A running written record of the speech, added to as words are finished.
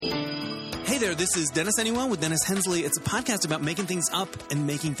there, this is Dennis Anyone with Dennis Hensley. It's a podcast about making things up and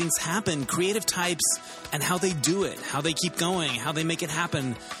making things happen, creative types and how they do it, how they keep going, how they make it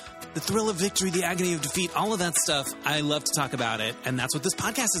happen. The thrill of victory, the agony of defeat, all of that stuff. I love to talk about it, and that's what this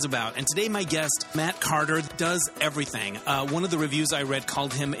podcast is about. And today my guest, Matt Carter, does everything. One of the reviews I read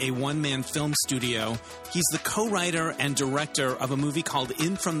called him a one-man film studio. He's the co-writer and director of a movie called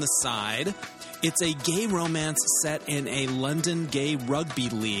In From the Side. It's a gay romance set in a London gay rugby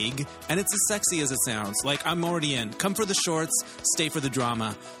league, and it's as sexy as it sounds. Like, I'm already in. Come for the shorts, stay for the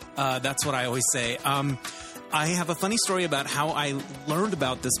drama. That's what I always say. I have a funny story about how I learned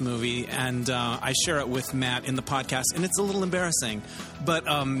about this movie, and I share it with Matt in the podcast, and it's a little embarrassing. But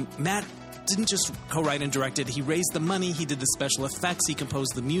Matt didn't just co-write and direct it. He raised the money. He did the special effects. He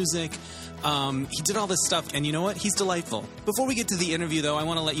composed the music. He did all this stuff, and you know what? He's delightful. Before we get to the interview, though, I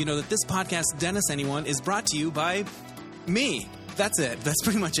want to let you know that this podcast, Dennis Anyone, is brought to you by me. That's it. That's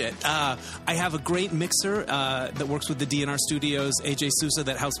pretty much it. I have a great mixer that works with the DNR Studios, AJ Sousa,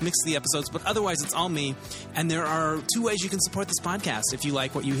 that helps mix the episodes, but otherwise it's all me. And there are two ways you can support this podcast if you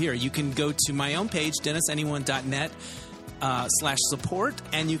like what you hear. You can go to my own page, DennisAnyone.net /support,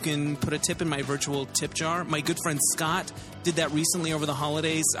 and you can put a tip in my virtual tip jar. My good friend Scott did that recently over the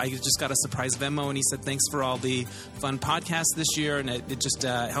holidays. I just got a surprise Venmo, and he said, thanks for all the fun podcasts this year, and it just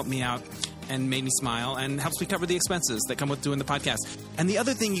helped me out and made me smile and helps me cover the expenses that come with doing the podcast. And the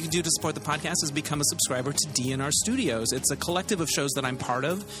other thing you can do to support the podcast is become a subscriber to DNR Studios. It's a collective of shows that I'm part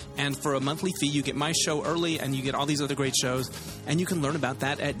of, and for a monthly fee, you get my show early, and you get all these other great shows, and you can learn about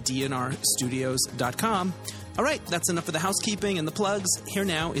that at dnrstudios.com. All right, that's enough of the housekeeping and the plugs. Here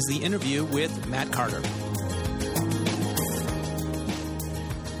now is the interview with Matt Carter.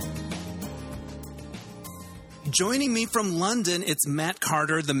 Joining me from London, it's Matt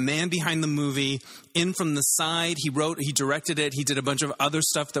Carter, the man behind the movie In From the Side. He wrote, he directed it, he did a bunch of other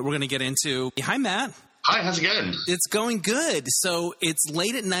stuff that we're going to get into. Hi, Matt. Hi, how's it going? It's going good. So it's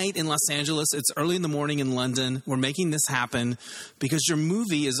late at night in Los Angeles. It's early in the morning in London. We're making this happen because your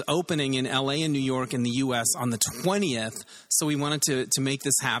movie is opening in LA and New York in the U.S. on the 20th. So we wanted to make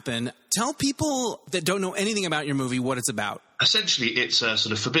this happen. Tell people that don't know anything about your movie what it's about. Essentially, it's a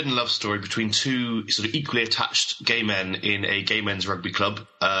sort of forbidden love story between two sort of equally attached gay men in a gay men's rugby club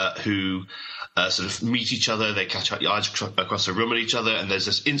who sort of meet each other. They catch eyes across the room at each other, and there's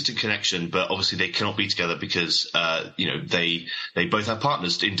this instant connection. But obviously, they cannot be together because they both have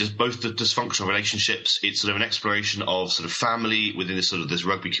partners in both the dysfunctional relationships. It's sort of an exploration of sort of family within this sort of this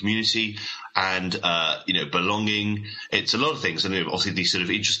rugby community and belonging. It's a lot of things, and obviously the sort of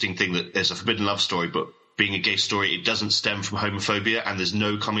interesting thing that there's a forbidden love story, but being a gay story, it doesn't stem from homophobia, and there's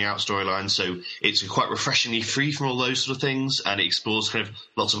no coming out storyline, so it's quite refreshingly free from all those sort of things, and it explores kind of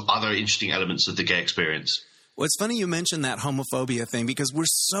lots of other interesting elements of the gay experience. Well, it's funny you mentioned that homophobia thing because we're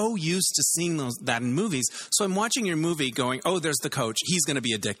so used to seeing that in movies. So I'm watching your movie going, oh, there's the coach. He's going to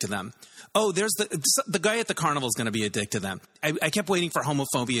be a dick to them. Oh, there's the guy at the carnival is going to be a dick to them. I kept waiting for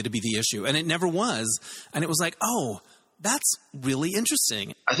homophobia to be the issue, and it never was. And it was like, oh, that's really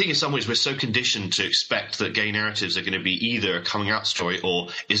interesting. I think in some ways we're so conditioned to expect that gay narratives are going to be either a coming out story or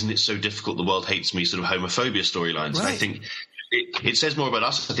isn't it so difficult the world hates me sort of homophobia storylines. Right. And I think it says more about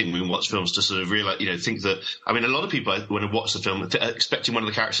us, I think, when we watch films to sort of realize, think that, I mean, a lot of people when they watch the film are expecting one of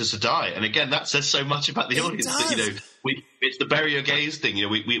the characters to die. And again, that says so much about the audience that, it's the bury your gays thing.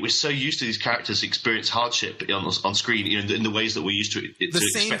 We're so used to these characters experience hardship on screen, in the ways that we're used to it. The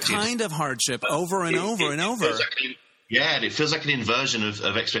same kind of hardship over and over and over. Yeah, and it feels like an inversion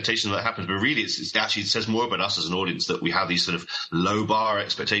of expectations that happens, but really it says more about us as an audience that we have these sort of low bar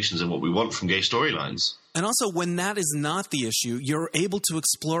expectations of what we want from gay storylines. And also, when that is not the issue, you're able to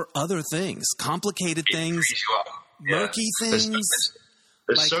explore other things, complicated things, murky things.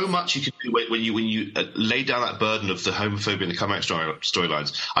 There's so much you can do when you lay down that burden of the homophobia and the coming out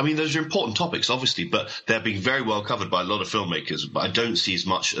storylines. I mean, those are important topics, obviously, but they're being very well covered by a lot of filmmakers. But I don't see as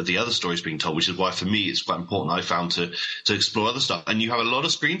much of the other stories being told, which is why, for me, it's quite important, I found, to explore other stuff. And you have a lot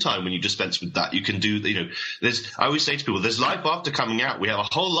of screen time when you dispense with that. You can do, I always say to people, there's life after coming out. We have a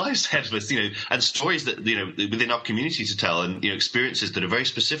whole life ahead of us, and stories that, within our community to tell, and, experiences that are very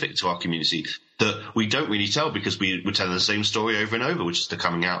specific to our community that we don't really tell because we're telling the same story over and over, which is the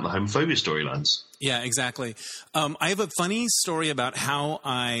coming out and the homophobia storylines. Yeah, exactly. I have a funny story about how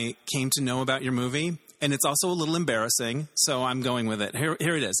I came to know about your movie, and it's also a little embarrassing, so I'm going with it. Here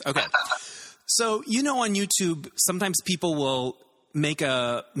it is. Okay. So, on YouTube, sometimes people will make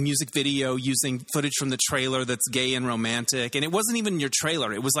a music video using footage from the trailer that's gay and romantic, and it wasn't even your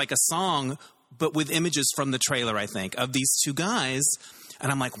trailer. It was like a song, but with images from the trailer, I think, of these two guys.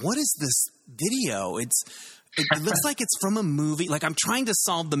 And I'm like, what is this video? It looks like it's from a movie. Like, I'm trying to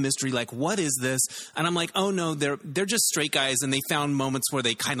solve the mystery. Like, what is this? And I'm like, oh no, they're just straight guys, and they found moments where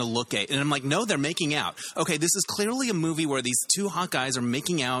they kind of look at. And I'm like, no, they're making out. Okay, this is clearly a movie where these two hot guys are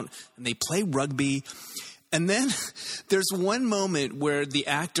making out, and they play rugby. And then there's one moment where the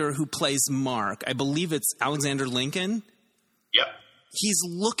actor who plays Mark, I believe it's Alexander Lincoln. Yep. He's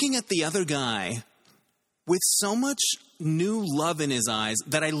looking at the other guy with so much new love in his eyes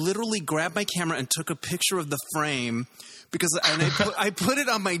that I literally grabbed my camera and took a picture of the frame I put it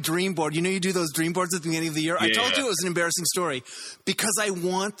on my dream board. You know, you do those dream boards at the beginning of the year. Yeah. I told you it was an embarrassing story because I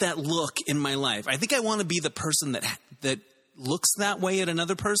want that look in my life. I think I want to be the person that looks that way at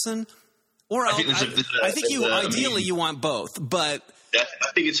another person. Or I think ideally you want both, but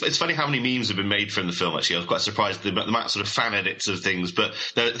I think it's funny how many memes have been made from the film. Actually, I was quite surprised the amount of sort of fan edits of things. But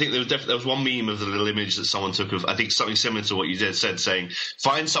I think there was one meme of the little image that someone took of, I think, something similar to what you said, saying,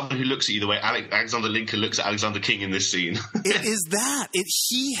 "Find someone who looks at you the way Alexander Lincoln looks at Alexander King in this scene." It is that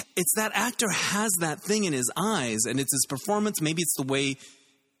it's that actor has that thing in his eyes, and it's his performance. Maybe it's the way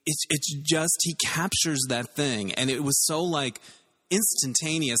it's just he captures that thing, and it was so like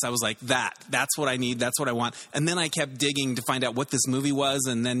instantaneous. I was like, that's what I need. That's what I want. And then I kept digging to find out what this movie was.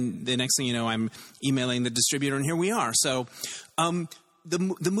 And then the next thing you know, I'm emailing the distributor, and here we are. So, the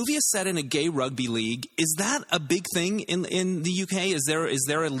movie is set in a gay rugby league. Is that a big thing in the UK? Is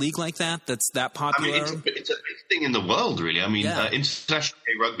there a league like that's that popular? I mean, it's a big thing in the world, really. I mean, International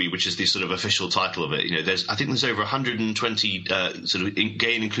Gay Rugby, which is the sort of official title of it. You know, I think there's over 120 sort of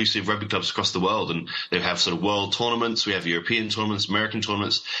gay and inclusive rugby clubs across the world, and they have sort of world tournaments. We have European tournaments, American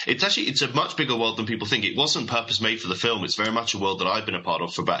tournaments. It's a much bigger world than people think. It wasn't purpose made for the film. It's very much a world that I've been a part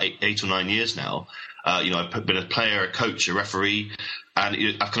of for about eight or 9 years now. I've been a player, a coach, a referee, and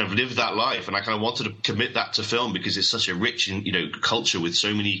I've kind of lived that life, and I kind of wanted to commit that to film because it's such a rich, culture with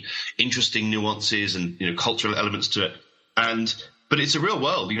so many interesting nuances and, cultural elements to it. But it's a real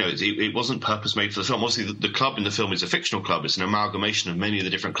world, it wasn't purpose made for the film. Obviously, the club in the film is a fictional club. It's an amalgamation of many of the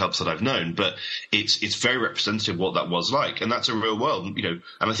different clubs that I've known, but it's very representative of what that was like. And that's a real world, and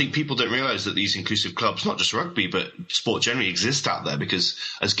I think people don't realize that these inclusive clubs, not just rugby, but sport generally, exist out there because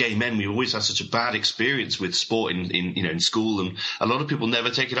as gay men, we've always had such a bad experience with sport in school, and a lot of people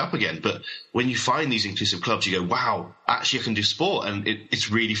never take it up again. But when you find these inclusive clubs, you go, wow, actually I can do sport, and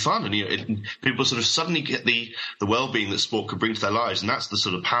it's really fun. And, people sort of suddenly get the well-being that sport could bring to their lives. And that's the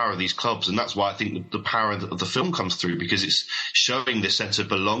sort of power of these clubs. And that's why I think the power of the film comes through, because it's showing this sense of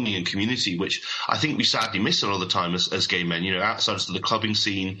belonging and community, which I think we sadly miss a lot of the time as gay men. Outside of the clubbing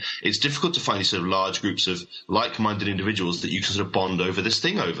scene, it's difficult to find these sort of large groups of like-minded individuals that you can sort of bond over this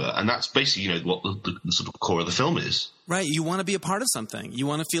thing over. And that's basically, what the sort of core of the film is. Right. You want to be a part of something. You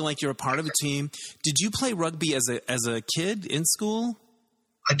want to feel like you're a part of a team. Did you play rugby as a kid in school?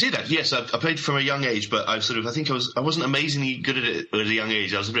 I did, yes. I played from a young age, but I wasn't amazingly good at it at a young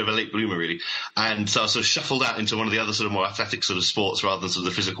age. I was a bit of a late bloomer, really. And so I sort of shuffled out into one of the other sort of more athletic sort of sports rather than sort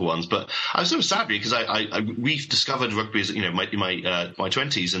of the physical ones. But I was sort of sad, really, because I rediscovered rugby as, in my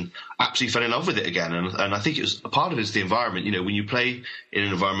 20s and absolutely fell in love with it again. And I think it was a part of it is the environment. When you play in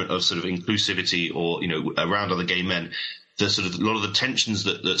an environment of sort of inclusivity or, around other gay men, there's sort of a lot of the tensions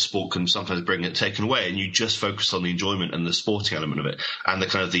that sport can sometimes bring it taken away, and you just focus on the enjoyment and the sporting element of it, and the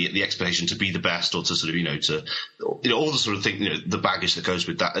kind of the expectation to be the best or to sort of all the sort of thing, the baggage that goes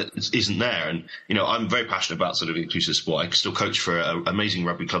with that isn't there. And I'm very passionate about sort of inclusive sport. I still coach for an amazing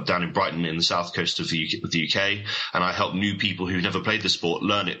rugby club down in Brighton in the south coast of the UK, and I help new people who've never played the sport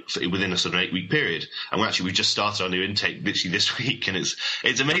learn it within a sort of 8-week period. And we've just started our new intake literally this week, and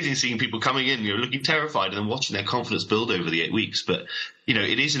it's amazing seeing people coming in, looking terrified, and then watching their confidence build over the 8 weeks. But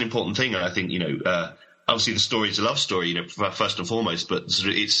it is an important thing, and I think obviously the story is a love story, first and foremost, but sort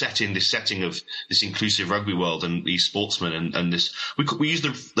of it's set in this setting of this inclusive rugby world and these sportsmen and this. We use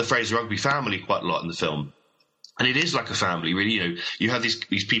the phrase rugby family quite a lot in the film. And it is like a family, really. You have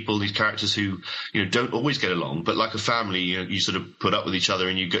these people, these characters who, don't always get along, but like a family, you sort of put up with each other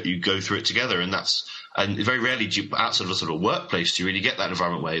and you go through it together. And very rarely do you, outside of a sort of workplace, do you really get that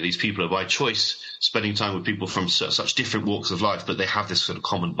environment where these people are by choice spending time with people from such different walks of life, but they have this sort of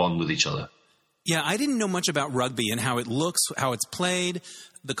common bond with each other. Yeah, I didn't know much about rugby and how it looks, how it's played,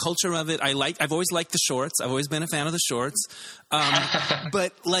 the culture of it. I've always liked the shorts. I've always been a fan of the shorts.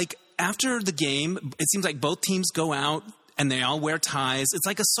 But after the game, it seems like both teams go out and they all wear ties. It's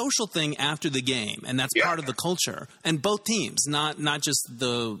like a social thing after the game, and that's part of the culture. And both teams, not just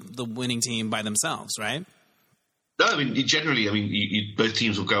the winning team by themselves, right? No, I mean, generally, both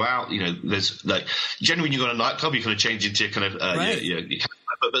teams will go out. There's generally when you go to a nightclub, you kind of change into kind of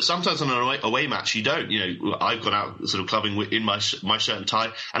but sometimes on an away match you don't. I've gone out sort of clubbing in my shirt and tie,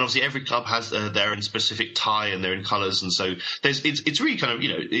 and obviously every club has their own specific tie and their own colours, and so it's really kind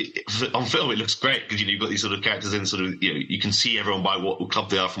of on film it looks great because you've got these sort of characters in sort of you can see everyone by what club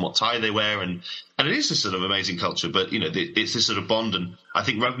they are from what tie they wear, and it is this sort of amazing culture. But it's this sort of bond, and I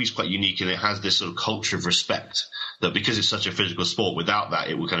think rugby's quite unique, and it has this sort of culture of respect that because it's such a physical sport, without that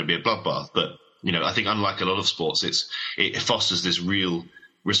it would kind of be a bloodbath. But I think unlike a lot of sports, it fosters this real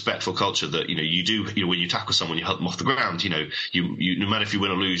respectful culture that you do. When you tackle someone, you help them off the ground. You no matter if you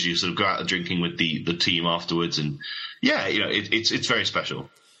win or lose, you sort of go out drinking with the team afterwards, and it's very special.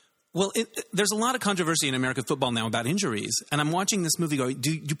 Well, there's a lot of controversy in American football now about injuries, and I'm watching this movie going,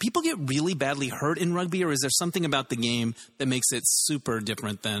 do people get really badly hurt in rugby, or is there something about the game that makes it super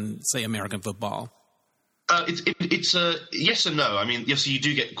different than, say, American football? It's yes and no. I mean, yes, you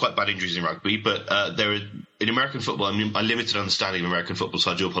do get quite bad injuries in rugby, but in American football, I mean, my limited understanding of American football,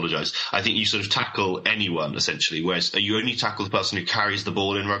 so I do apologise. I think you sort of tackle anyone, essentially, whereas you only tackle the person who carries the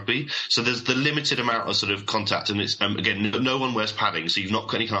ball in rugby. So there's the limited amount of sort of contact, and it's, again, no one wears padding, so you've not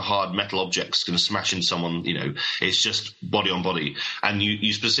got any kind of hard metal objects going to smash into someone, it's just body on body. And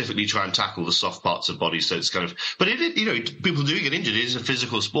you specifically try and tackle the soft parts of body, so it's kind of, but people do get injured. It is a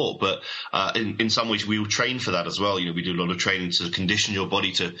physical sport, but in some ways we will train for that as well. We do a lot of training to condition your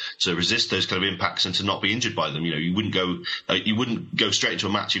body to resist those kind of impacts and to not be injured by them. You wouldn't go straight into a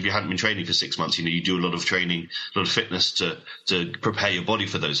match if you hadn't been training for 6 months. You do a lot of training, a lot of fitness to prepare your body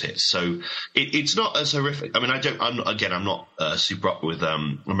for those hits. So it's not as horrific. I mean, I'm not super up with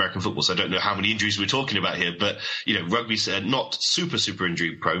American football, so I don't know how many injuries we're talking about here. But rugby's not super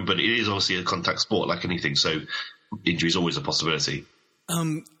injury prone, but it is obviously a contact sport like anything. So injury is always a possibility.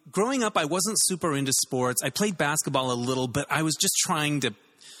 Growing up, I wasn't super into sports. I played basketball a little, but I was just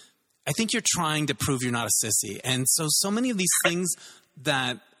I think you're trying to prove you're not a sissy. And so many of these things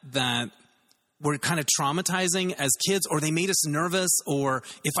that were kind of traumatizing as kids, or they made us nervous, or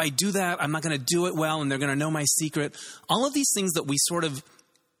if I do that, I'm not going to do it well and they're going to know my secret. All of these things that we sort of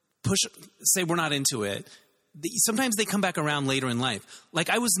say we're not into it. Sometimes they come back around later in life. Like,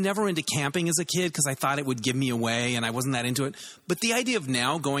 I was never into camping as a kid because I thought it would give me away and I wasn't that into it. But the idea of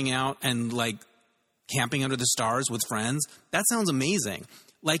now going out and like camping under the stars with friends, that sounds amazing.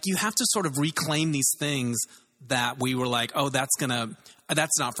 Like, you have to sort of reclaim these things that we were like, oh, that's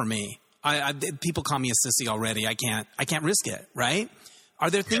not for me. People call me a sissy already. I can't risk it. Right? Are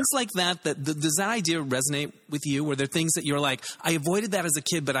there things like that does that idea resonate with you? Were there things that you're like, I avoided that as a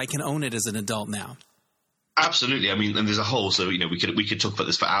kid, but I can own it as an adult now? Absolutely. I mean, and there's a whole, so, we could talk about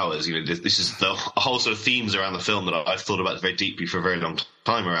this for hours. This is the whole sort of themes around the film that I've thought about very deeply for a very long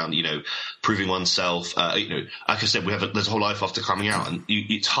time around, proving oneself. Like I said, there's a whole life after coming out, and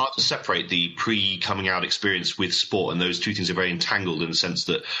it's hard to separate the pre-coming out experience with sport, and those two things are very entangled in the sense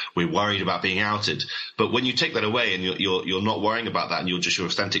that we're worried about being outed. But when you take that away and you're not worrying about that, and you're just your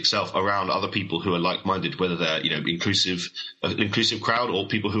authentic self around other people who are like-minded, whether they're, an inclusive crowd or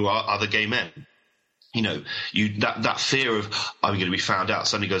people who are other gay men. That fear of I'm going to be found out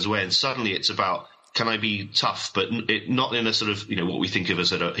suddenly goes away, and suddenly it's about, can I be tough, but not in a sort of, what we think of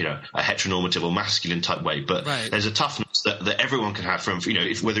as a heteronormative or masculine type way, but right. There's a toughness that everyone can have from,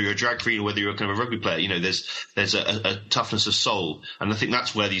 whether you're a drag queen or whether you're kind of a rugby player, there's a toughness of soul. And I think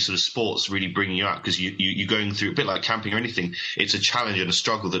that's where these sort of sports really bring you out, because you're going through a bit like camping or anything. It's a challenge and a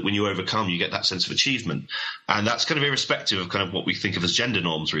struggle that when you overcome, you get that sense of achievement. And that's kind of irrespective of kind of what we think of as gender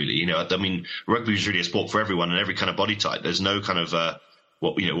norms, really. I mean, rugby is really a sport for everyone and every kind of body type. There's no kind of,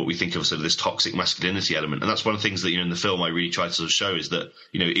 what we think of sort of this toxic masculinity element. And that's one of the things that, in the film I really try to sort of show is that,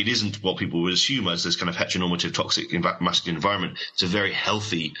 it isn't what people would assume as this kind of heteronormative, toxic, masculine environment. It's a very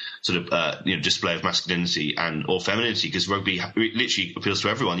healthy sort of, display of masculinity or femininity, because rugby literally appeals to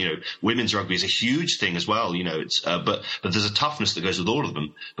everyone. Women's rugby is a huge thing as well, but there's a toughness that goes with all of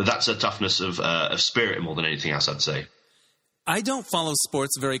them. But that's a toughness of spirit more than anything else, I'd say. I don't follow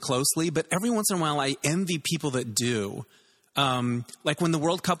sports very closely, but every once in a while I envy people that do. Like when the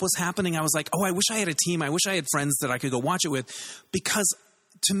World Cup was happening, I was like, oh, I wish I had a team. I wish I had friends that I could go watch it with, because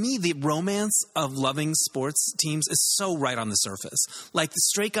to me, the romance of loving sports teams is so right on the surface. Like the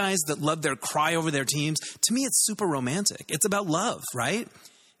straight guys that love cry over their teams. To me, it's super romantic. It's about love, right?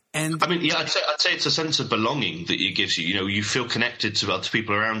 And I mean, yeah, I'd say it's a sense of belonging that it gives you. You feel connected to other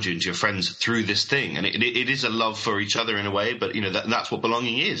people around you and to your friends through this thing, and it is a love for each other in a way. But that's what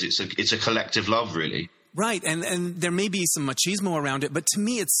belonging is. It's a collective love, really. Right, and there may be some machismo around it, but to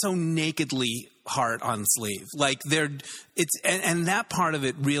me, it's so nakedly heart on sleeve. Like and that part of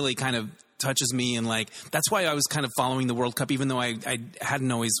it really kind of touches me, and like that's why I was kind of following the World Cup, even though I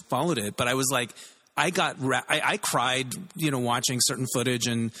hadn't always followed it. But I was like, I cried, watching certain footage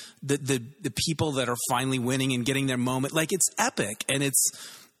and the people that are finally winning and getting their moment. Like, it's epic, and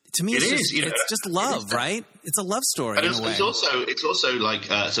to me, it's just love, right? It's a love story. And in a way. It's also like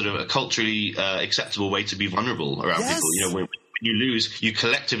sort of a culturally acceptable way to be vulnerable around people. When you lose, you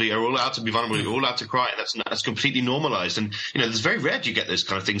collectively are all allowed to be vulnerable. You're all allowed to cry. That's completely normalized. And it's very rare you get those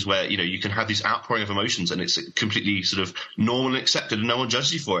kind of things where you can have these outpouring of emotions and it's completely sort of normal and accepted, and no one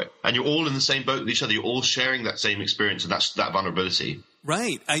judges you for it. And you're all in the same boat with each other. You're all sharing that same experience, and that's that vulnerability.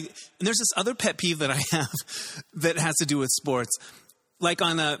 Right. And there's this other pet peeve that I have that has to do with sports. Like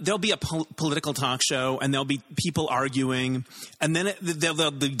there'll be a political talk show, and there'll be people arguing, and then they'll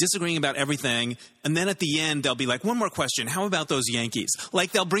be disagreeing about everything, and then at the end they'll be like, one more question, how about those Yankees?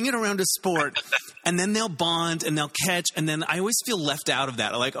 Like, they'll bring it around to sport, and then they'll bond and they'll catch, and then I always feel left out of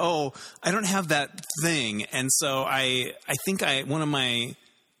that. Like, oh, I don't have that thing, and so I think one of my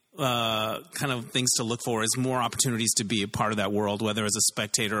kind of things to look for is more opportunities to be a part of that world, whether as a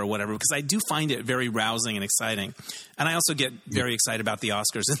spectator or whatever, because I do find it very rousing and exciting. And I also get very excited about the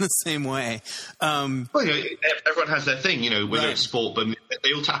Oscars in the same way. Well, everyone has their thing, whether it's sport, but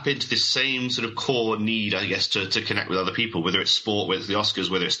they all tap into this same sort of core need, I guess, to connect with other people, whether it's sport, whether it's the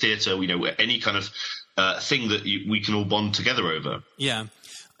Oscars, whether it's theatre, any kind of thing that we can all bond together over. Yeah.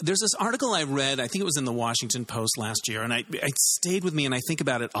 There's this article I read, I think it was in the Washington Post last year, and it stayed with me, and I think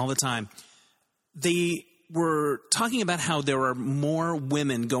about it all the time. They were talking about how there are more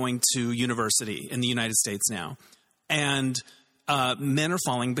women going to university in the United States now, and men are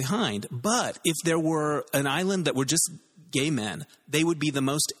falling behind. But if there were an island that were just gay men, they would be the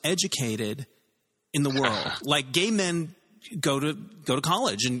most educated in the world. Like, gay men go to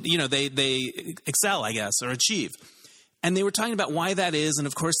college, and they excel, I guess, or achieve. And they were talking about why that is. And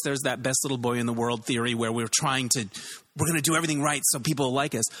of course, there's that best little boy in the world theory where we're going to do everything right so people will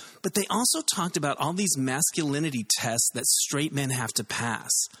like us. But they also talked about all these masculinity tests that straight men have to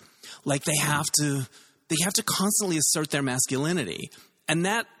pass. Like, they have to constantly assert their masculinity. And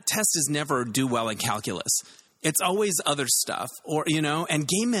that test is never do well in calculus. It's always other stuff, and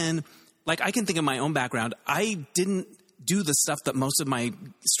gay men, like, I can think of my own background. I didn't do the stuff that most of my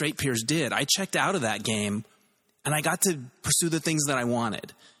straight peers did. I checked out of that game. And I got to pursue the things that I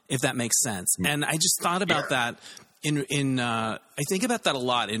wanted, if that makes sense. And I just thought about that I think about that a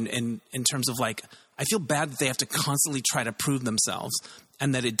lot in terms of, like, I feel bad that they have to constantly try to prove themselves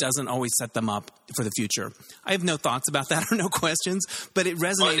and that it doesn't always set them up for the future. I have no thoughts about that or no questions, but it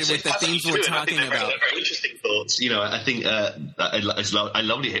resonated with the things we're talking about. They're very interesting thoughts. I think I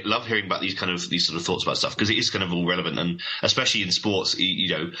love hearing about these sort of thoughts about stuff, because it is kind of all relevant, and especially in sports,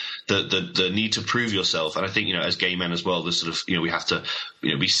 the need to prove yourself. And I think, as gay men as well, there's sort of, we have to,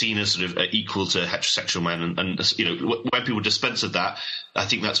 be seen as sort of equal to heterosexual men. And when people dispense of that, I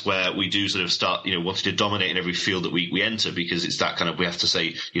think that's where we do sort of start, wanting to dominate in every field that we enter, because it's that kind of, we have to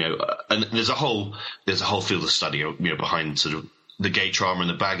say, and there's a whole field of study, behind sort of the gay trauma and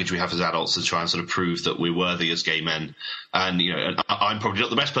the baggage we have as adults to try and sort of prove that we're worthy as gay men. And, and I'm probably not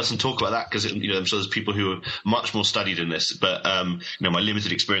the best person to talk about that, because, I'm sure there's people who are much more studied in this. But, my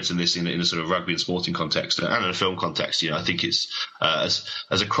limited experience in this in a sort of rugby and sporting context and in a film context, I think it's, as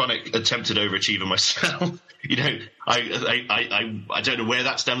a chronic attempted overachiever myself, I don't know where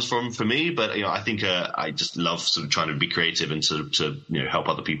that stems from for me, but, I think, I just love sort of trying to be creative and sort of to, help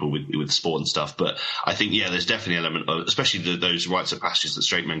other people with sport and stuff. But I think, there's definitely an element of, especially those rites of passage that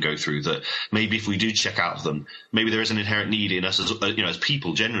straight men go through, that maybe if we do check out of them, maybe there is an inherent need in us as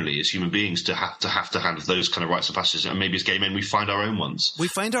people generally, as human beings, to have to handle those kind of rites of passage. And maybe as gay men, we find our own ones. We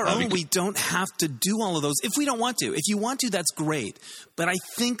find our own. We don't have to do all of those if we don't want to. If you want to, that's great. But I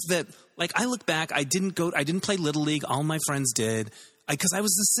think that, like, I look back, I didn't play Little League. All my friends did, because I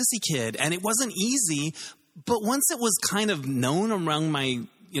was the sissy kid, and it wasn't easy. But once it was kind of known around my,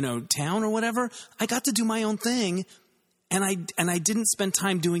 town or whatever, I got to do my own thing. And I didn't spend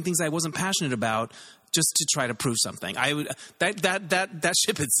time doing things I wasn't passionate about just to try to prove something. That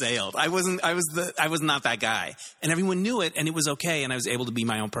ship had sailed. I was not that guy. And everyone knew it, and it was okay, and I was able to be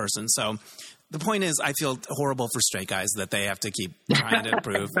my own person. So the point is, I feel horrible for straight guys that they have to keep trying to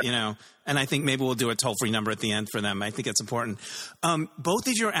prove, and I think maybe we'll do a toll-free number at the end for them. I think it's important. Both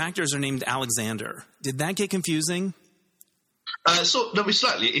of your actors are named Alexander. Did that get confusing?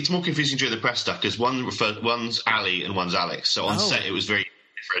 Slightly. It's more confusing during the press stuff, because one's Ali and one's Alex. So on set, it was very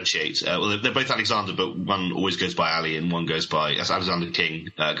differentiate. Well, they're both Alexander, but one always goes by Ali and one goes by, as Alexander King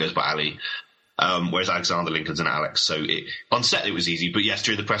goes by Ali. whereas Alexander Lincoln's and Alex. So on set it was easy, but yes,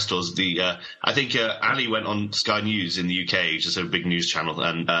 during the press tours, I think Ali went on Sky News in the UK, which is a big news channel,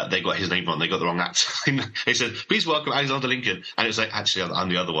 and they got his name wrong. They got the wrong actor. They said, "Please welcome Alexander Lincoln," and it was like, actually, I'm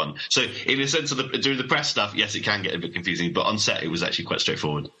the other one. So in a sense of during the press stuff, yes, it can get a bit confusing, but on set it was actually quite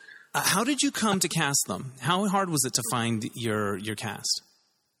straightforward. How did you come to cast them? How hard was it to find your cast?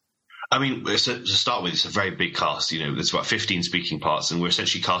 I mean, to start with, it's a very big cast. There's about 15 speaking parts, and we're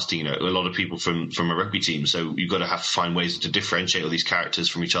essentially casting, a lot of people from a rugby team. So you've got to have to find ways to differentiate all these characters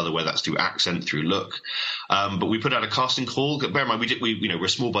from each other, whether that's through accent, through look. But we put out a casting call. Bear in mind, we're a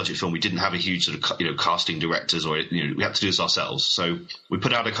small budget film. We didn't have a huge sort of, casting directors, or we had to do this ourselves. So we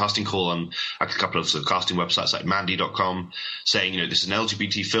put out a casting call on a couple of sort of casting websites like Mandy.com, saying, this is an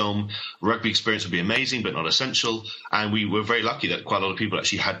LGBT film. Rugby experience would be amazing, but not essential. And we were very lucky that quite a lot of people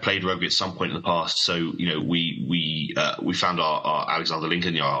actually had played rugby at some point in the past. So, we found our Alexander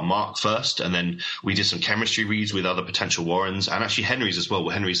Lincoln, our Mark first, and then we did some chemistry reads with other potential Warrens, and actually Henry's as well. Well,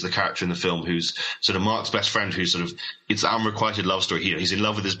 Henry's the character in the film who's sort of Mark's best friend, who's sort of, it's an unrequited love story. He's in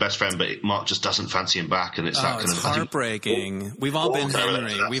love with his best friend, but Mark just doesn't fancy him back, and it's that kind of heartbreaking. We've all been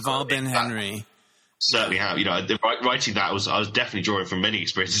Henry. We've all been Henry. Certainly have. Writing that, I was definitely drawing from many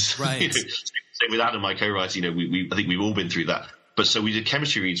experiences. Right. Same with Adam, my co-writer. I think we've all been through that. But so we did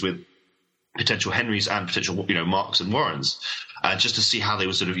chemistry reads with potential Henrys and potential, Marks and Warrens, just to see how they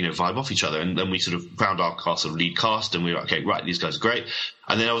would sort of, vibe off each other. And then we sort of found our sort of lead cast, and we were like, okay, right, these guys are great.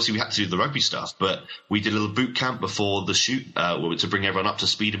 And then obviously we had to do the rugby stuff, but we did a little boot camp before the shoot to bring everyone up to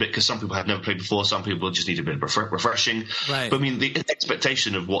speed a bit, because some people had never played before, some people just needed a bit of refreshing. Right. But I mean, the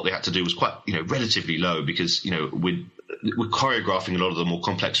expectation of what they had to do was quite, relatively low, because, we're choreographing a lot of the more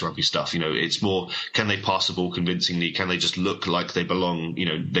complex rugby stuff. It's more, can they pass the ball convincingly? Can they just look like they belong?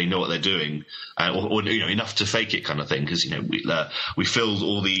 They know what they're doing, or enough to fake it kind of thing. Because we filled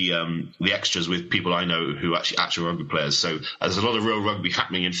all the extras with people I know who actual rugby players. So there's a lot of real rugby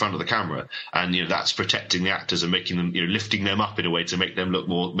happening in front of the camera, and that's protecting the actors and making them, lifting them up in a way to make them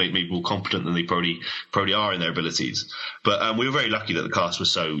look maybe more competent than they probably are in their abilities. But we were very lucky that the cast was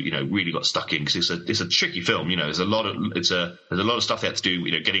so really got stuck in, because it's a tricky film. There's a lot of stuff they had to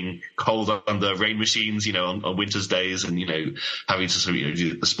do, getting cold under rain machines, on winter's days, and, having to sort of,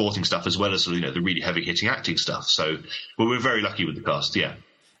 do the sporting stuff as well as sort of, the really heavy hitting acting stuff. So we're very lucky with the cast. Yeah.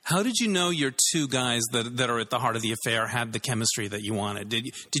 How did you know your two guys that are at the heart of the affair had the chemistry that you wanted?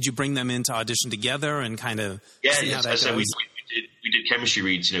 Did you bring them in to audition together and kind of see how that goes? We did chemistry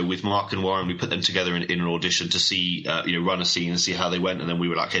reads, with Mark and Warren. We put them together in an audition to see, run a scene and see how they went. And then we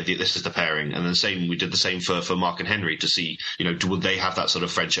were like, okay, this is the pairing. And then we did the same for Mark and Henry to see, would they have that sort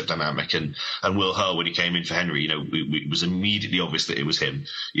of friendship dynamic? And Will Hurl, when he came in for Henry, it was immediately obvious that it was him,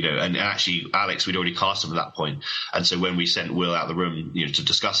 and actually Alex, we'd already cast him at that point. And so when we sent Will out of the room, to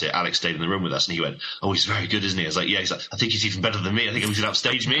discuss it, Alex stayed in the room with us, and he went, "Oh, he's very good, isn't he?" I was like, "Yeah." He's like, "I think he's even better than me. I think he should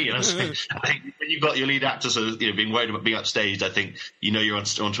upstage me." And I was like, I think when you've got your lead actor sort of, being worried about being upstaged, I think, you're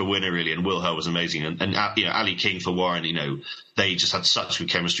onto a winner, really. And Will Hurl was amazing. And Ali King for Warren, they just had such good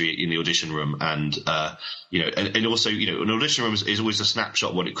chemistry in the audition room. And, and also, an audition room is always a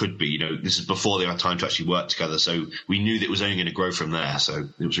snapshot of what it could be. This is before they had time to actually work together. So we knew that it was only going to grow from there. So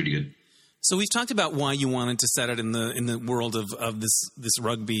it was really good. So we've talked about why you wanted to set it in the world of this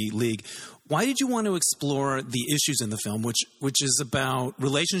rugby league. Why did you want to explore the issues in the film, which is about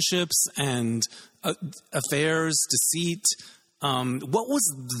relationships and affairs, deceit? What was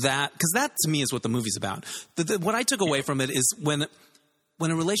that? Because that to me is what the movie's about. What I took away from it is when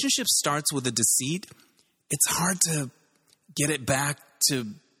a relationship starts with a deceit, it's hard to get it back to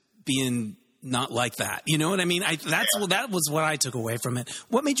being not like that. You know what I mean? That was what I took away from it.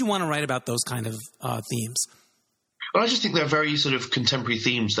 What made you want to write about those kind of themes? Well, I just think they're very sort of contemporary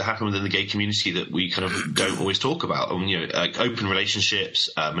themes that happen within the gay community that we kind of don't always talk about. Like open relationships,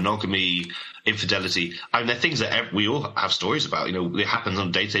 monogamy, infidelity. I mean, they're things that we all have stories about. It happens on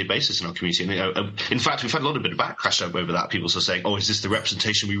a day-to-day basis in our community. And, in fact, we've had a lot of bit of backlash over that. People sort of saying, "Oh, is this the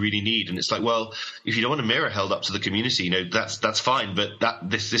representation we really need?" And it's like, well, if you don't want a mirror held up to the community, that's fine. But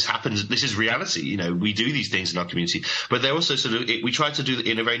this happens. This is reality. We do these things in our community. But they're also sort of we try to do it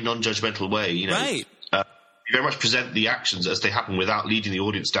in a very non-judgmental way. Right. Very much present the actions as they happen without leading the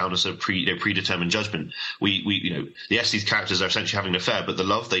audience down a sort of predetermined judgment. Yes, these characters are essentially having an affair, but the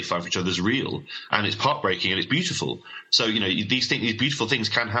love they find for each other is real, and it's heartbreaking and it's beautiful. So these beautiful things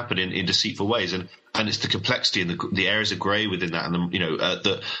can happen in deceitful ways, and it's the complexity and the areas of grey within that, and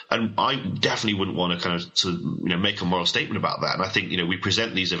and I definitely wouldn't want to kind of make a moral statement about that. And I think we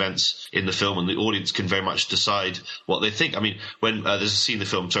present these events in the film, and the audience can very much decide what they think. I mean, when there's a scene in the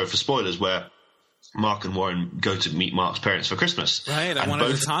film, sorry for spoilers, where Mark and Warren go to meet Mark's parents for Christmas. Right, I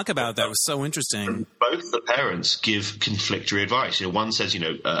wanted to talk about that. It was so interesting. Both the parents give conflictory advice. One says,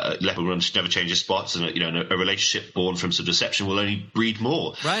 leopard will never change his spots, and a relationship born from some deception will only breed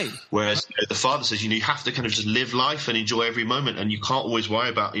more. Right. Whereas the father says, you have to kind of just live life and enjoy every moment, and you can't always worry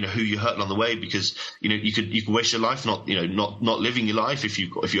about who you hurt along the way, because you could waste your life not living your life if you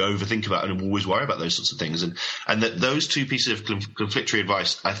overthink about it and always worry about those sorts of things. And that those two pieces of conflictory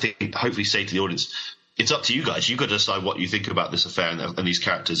advice, I think, hopefully say to the audience, it's up to you guys. You've got to decide what you think about this affair and these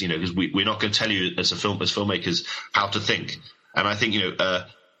characters, because we're not going to tell you as filmmakers how to think. And I think,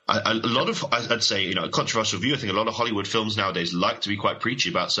 a lot of, I'd say, a controversial view, I think a lot of Hollywood films nowadays like to be quite preachy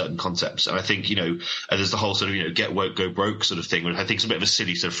about certain concepts. And I think, there's the whole sort of, get woke, go broke sort of thing, which I think is a bit of a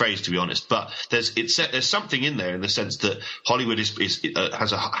silly sort of phrase, to be honest. But there's something in there in the sense that Hollywood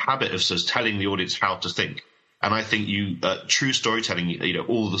has a habit of sort of telling the audience how to think. And I think true storytelling,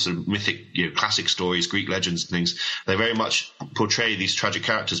 all the sort of mythic, classic stories, Greek legends and things, they very much portray these tragic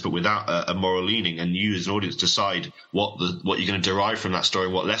characters, but without a moral leaning. And you as an audience decide what you're going to derive from that story,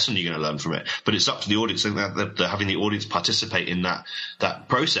 what lesson you're going to learn from it. But it's up to the audience, and that having the audience participate in that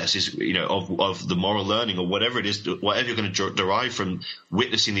process is, of the moral learning or whatever it is, whatever you're going to derive from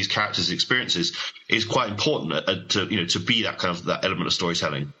witnessing these characters' experiences is quite important to be that kind of that element of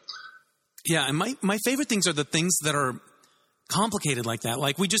storytelling. Yeah, and my favorite things are the things that are complicated like that.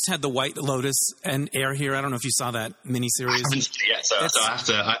 Like we just had The White Lotus and Air here. I don't know if you saw that miniseries. I haven't seen it yet, so I have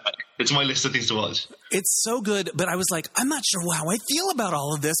to. It's my list of things to watch. It's so good, but I was like, I'm not sure how I feel about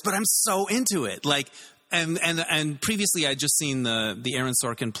all of this, but I'm so into it. Like, and previously I'd just seen the Aaron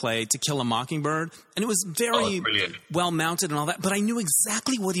Sorkin play To Kill a Mockingbird, and it was very well mounted and all that. But I knew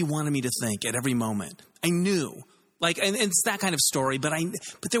exactly what he wanted me to think at every moment. I knew. Like, and it's that kind of story, but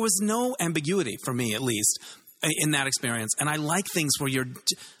there was no ambiguity for me, at least, in that experience. And I like things where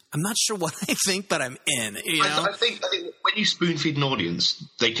I'm not sure what I think, but I'm in. I think when you spoon feed an audience,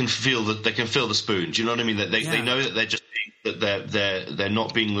 they can feel the spoon. Do you know what I mean? That they know that they're just they're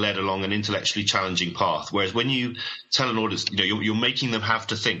not being led along an intellectually challenging path. Whereas when you tell an audience, you're making them have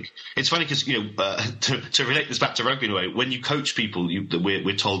to think. It's funny because to relate this back to rugby in a way, when you coach people,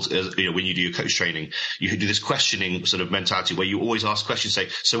 we're told when you do your coach training, you do this questioning sort of mentality where you always ask questions, say,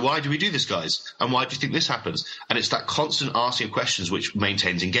 so why do we do this, guys? And why do you think this happens? And it's that constant asking of questions which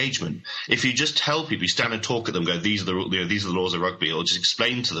maintains engagement. If you just tell people, you stand and talk at them, go, these are the laws of rugby, or just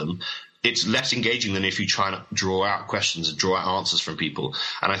explain to them, it's less engaging than if you try and draw out questions and draw out answers from people.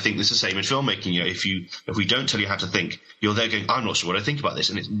 And I think this is the same in filmmaking. If we don't tell you how to think, you're there going, I'm not sure what I think about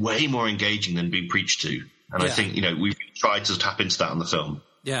this. And it's way more engaging than being preached to. And I think, we've tried to tap into that on the film.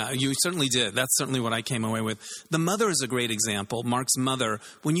 Yeah, you certainly did. That's certainly what I came away with. The mother is a great example. Mark's mother,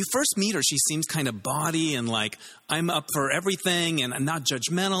 when you first meet her, she seems kind of bawdy and like, I'm up for everything and I'm not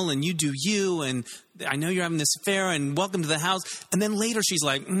judgmental and you do you and I know you're having this affair and welcome to the house. And then later she's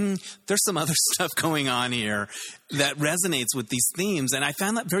like, there's some other stuff going on here that resonates with these themes. And I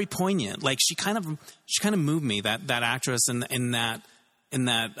found that very poignant. Like she kind of moved me, that actress in that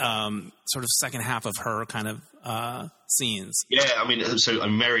sort of second half of her kind of scenes. Yeah, I mean, so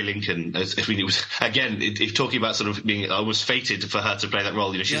Mary Lincoln, it was, again, if talking about sort of being almost fated for her to play that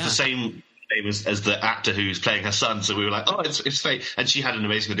role, she's the same name as the actor who's playing her son, so we were like, oh, it's fate. And she had an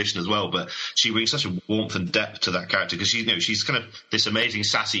amazing audition as well, but she brings such a warmth and depth to that character because she's kind of this amazing,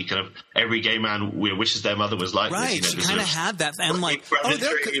 sassy, kind of every gay man wishes their mother was like right, this. She kind of had that, and like,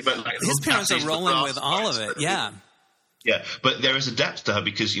 his parents are rolling with all of it, yeah. Yeah, but there is a depth to her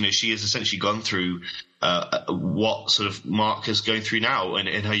because, she has essentially gone through what sort of Mark is going through now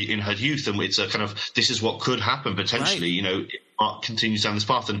in her youth. And it's a kind of, this is what could happen potentially, if Mark continues down this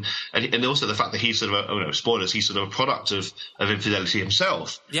path. And also the fact that he's sort of, spoilers, he's sort of a product of infidelity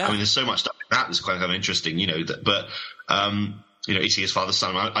himself. Yeah. I mean, there's so much stuff like that that's quite kind of interesting, but is he his father's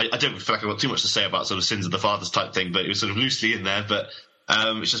son? I don't feel like I've got too much to say about sort of sins of the fathers type thing, but it was sort of loosely in there, but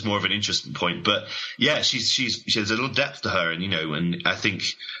it's just more of an interesting point. But yeah, she has a little depth to her, and I think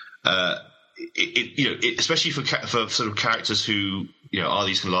especially for sort of characters who are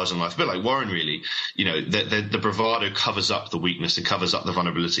these kind of larger than life, a bit like Warren, really. The bravado covers up the weakness and covers up the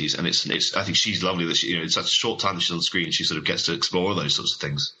vulnerabilities, and it's I think she's lovely that she, in such a short time that she's on the screen, she sort of gets to explore all those sorts of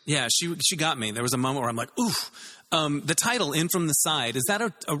things. Yeah, she got me. There was a moment where I'm like, oof. The title "In from the Side", is that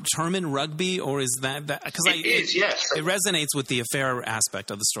a term in rugby, or is that because it is? Yes, it resonates with the affair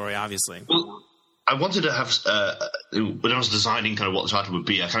aspect of the story, obviously. Well, I wanted to have when I was designing kind of what the title would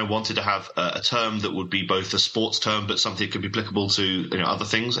be, I kind of wanted to have a term that would be both a sports term, but something that could be applicable to other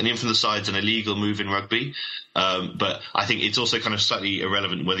things. And In From the Side's an illegal move in rugby, but I think it's also kind of slightly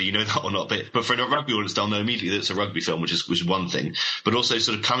irrelevant whether you know that or not. But for a rugby audience, they'll know immediately that it's a rugby film, which is one thing. But also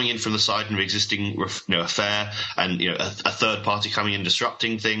sort of coming in from the side and existing affair, and a third party coming in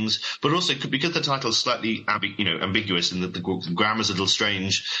disrupting things. But also because the title is slightly ambiguous and the grammar's a little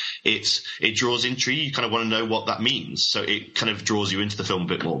strange, it draws intrigue. You kind of want to know what that means. So it kind of draws you into the film a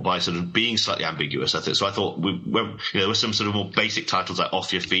bit more by sort of being slightly ambiguous, I think. So I thought there were some sort of more basic titles like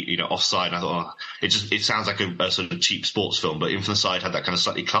Off Your Feet, Offside. And I thought, it sounds like a sort of cheap sports film, but In From the Side had that kind of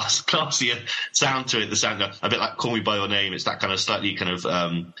slightly classier sound to it. The sound a bit like Call Me By Your Name. It's that kind of slightly kind of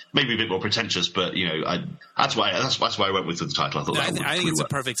maybe a bit more pretentious, but that's why I went with the title. I think it's a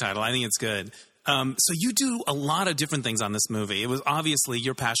perfect title. I think it's good. So you do a lot of different things on this movie. It was obviously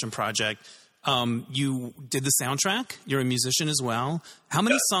your passion project. You did the soundtrack. You're a musician as well. How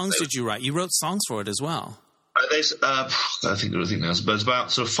many songs did you write? You wrote songs for it as well. There's, I think there's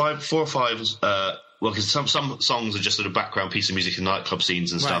about sort of 4 or 5. Because some songs are just sort of background piece of music in nightclub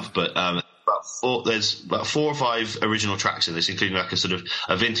scenes and stuff. But there's about 4 or 5 original tracks in this, including like a sort of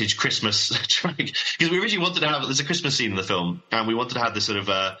a vintage Christmas track. Because we originally wanted to have, there's a Christmas scene in the film, and we wanted to have this sort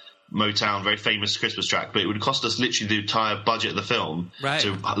of Motown, very famous Christmas track, but it would cost us literally the entire budget of the film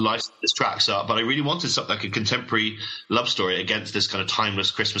to license this track. But I really wanted something like a contemporary love story against this kind of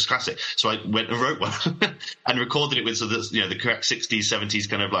timeless Christmas classic. So I went and wrote one and recorded it with the correct 60s, 70s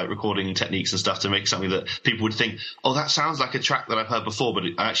kind of like recording techniques and stuff to make something that people would think, oh, that sounds like a track that I've heard before, but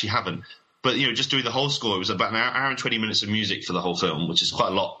I actually haven't. But, just doing the whole score, it was about an hour and 20 minutes of music for the whole film, which is quite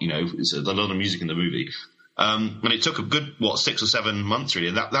a lot, it's a lot of music in the movie. And it took a good 6 or 7 months really,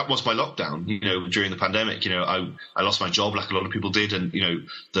 and that was my lockdown. During the pandemic, I lost my job like a lot of people did, and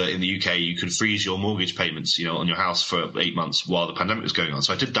in the UK you could freeze your mortgage payments, on your house for 8 months while the pandemic was going on.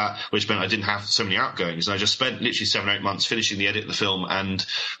 So I did that, which meant I didn't have so many outgoings, and I just spent literally 7 or 8 months finishing the edit of the film and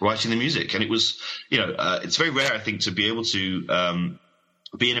writing the music. And it was, it's very rare, I think, to be able to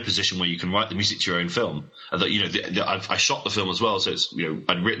be in a position where you can write the music to your own film. I shot the film as well, so it's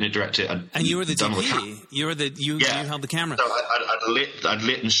I'd written it, directed it, and you were the DP. You held the camera. So I'd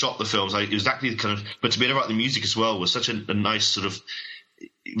lit and shot the films. It was exactly the kind of, but to be able to write the music as well was such a nice sort of.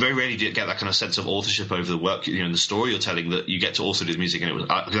 Very rarely do you get that kind of sense of authorship over the work, the story you're telling, that you get to also do the music. And it was,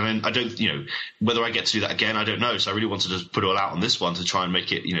 I don't, whether I get to do that again, I don't know. So I really wanted to put it all out on this one to try and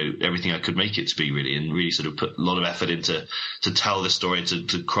make it, everything I could make it to be really, and really sort of put a lot of effort into to tell this story,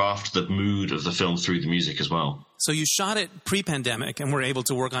 to craft the mood of the film through the music as well. So you shot it pre-pandemic and were able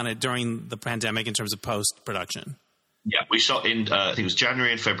to work on it during the pandemic in terms of post-production. Yeah, we shot in, I think it was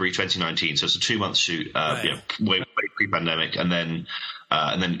January and February 2019. So it's a 2-month shoot, way pre-pandemic. And then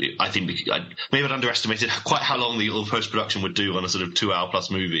I think maybe I'd underestimated quite how long the post-production would do on a sort of 2-hour plus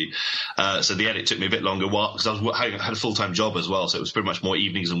movie. So the edit took me a bit longer because I had a full-time job as well. So it was pretty much more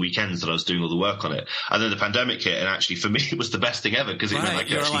evenings and weekends that I was doing all the work on it. And then the pandemic hit, and actually for me it was the best thing ever, because it meant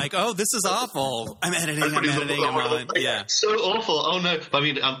you were like, oh, this is awful. I'm editing. So awful. Oh no. I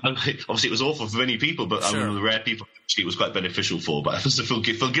mean, obviously it was awful for many people, but I'm one of the rare people it was quite beneficial for. But I feel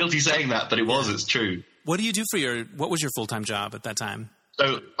guilty saying that, but it's true. What do you do what was your full-time job at that time?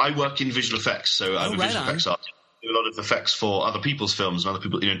 So I work in visual effects. So I'm a visual effects artist. I do a lot of effects for other people's films and other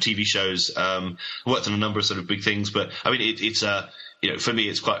people, TV shows. Worked on a number of sort of big things, but I mean, it's for me,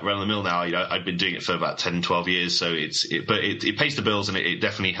 it's quite run of the mill now. I've been doing it for about 10, 12 years, so it pays the bills, and it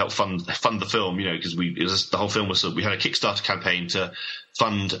definitely helped fund the film. Because the whole film was we had a Kickstarter campaign to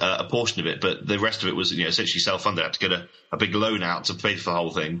fund a portion of it, but the rest of it was essentially self-funded. I had to get a big loan out to pay for the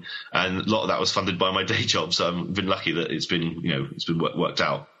whole thing, and a lot of that was funded by my day job. So I've been lucky that it's been worked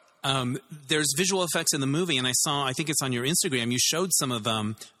out. There's visual effects in the movie, and I think it's on your Instagram, you showed some of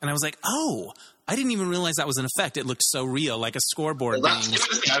them, and I was like, oh, I didn't even realize that was an effect. It looked so real, like a scoreboard. Well,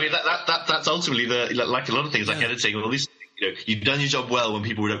 that's ultimately like a lot of things, like editing, all these. You've done your job well when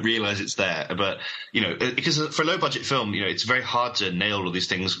people don't realize it's there. But, because for a low budget film, it's very hard to nail all these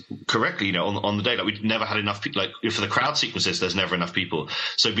things correctly, on the day. Like, we've never had enough people, like for the crowd sequences, there's never enough people.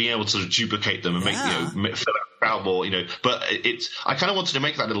 So being able to sort of duplicate them and make, fill out the crowd more, but I kind of wanted to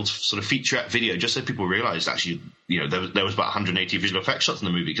make that little sort of featurette video just so people realized actually, there was about 180 visual effects shots in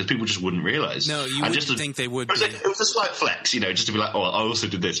the movie, because people just wouldn't realize. No, you wouldn't think they would. It was a slight flex, just to be like, oh, I also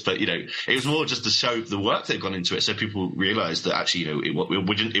did this. But, it was more just to show the work that had gone into it, so people realized that actually,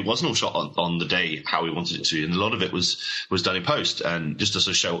 it wasn't all shot on the day how we wanted it to, and a lot of it was done in post, and just to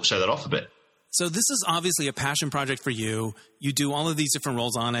sort of show that off a bit. So this is obviously a passion project for you. You do all of these different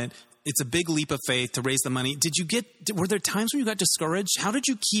roles on it. it's a big leap of faith to raise the money. Were there times when you got discouraged? How did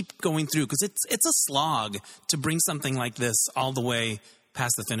you keep going through? Because it's a slog to bring something like this all the way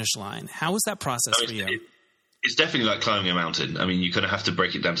past the finish line. How was that process for you? It's definitely like climbing a mountain. I mean, you kind of have to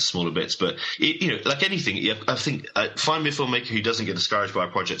break it down to smaller bits, but like anything, I think find me a filmmaker who doesn't get discouraged by a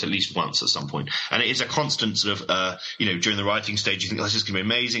project at least once at some point. And it is a constant sort of, during the writing stage, you think, oh, this is going to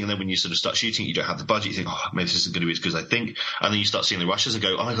be amazing. And then when you sort of start shooting, you don't have the budget. You think, oh, maybe this isn't going to be as good as I think. And then you start seeing the rushes and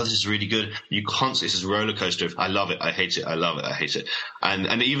go, oh my God, this is really good. You constantly, it's a roller coaster of, I love it, I hate it, I love it, I hate it.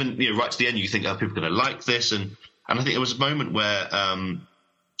 And even, right to the end, you think, oh, people are going to like this. And I think there was a moment where,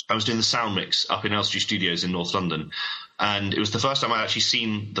 I was doing the sound mix up in Elstree Studios in North London, and it was the first time I'd actually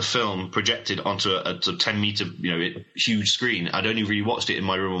seen the film projected onto a 10-meter, huge screen. I'd only really watched it in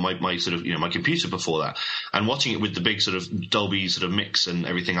my room on my sort of, my computer before that, and watching it with the big sort of Dolby sort of mix and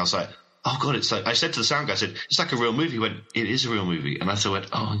everything. I was like, oh God, it's like, I said to the sound guy, I said, it's like a real movie. He went, it is a real movie. And I sort of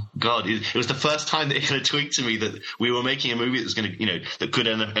went, oh God, it was the first time that it kind of tweaked to me that we were making a movie that was going to, that could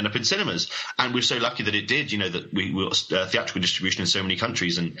end up in cinemas. And we're so lucky that it did, that we were theatrical distribution in so many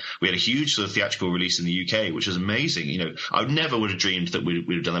countries, and we had a huge sort of theatrical release in the UK, which was amazing. I never would have dreamed that we'd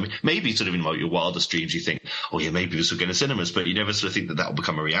have done that. I mean, maybe sort of in your wildest dreams, you think, oh yeah, maybe this will go to cinemas, but you never sort of think that will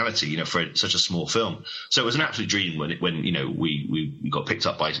become a reality, for such a small film. So it was an absolute dream when we got picked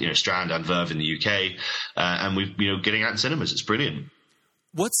up by, Strand and Verve in the UK. And we've, getting out in cinemas. It's brilliant.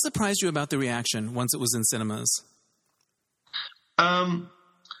 What surprised you about the reaction once it was in cinemas?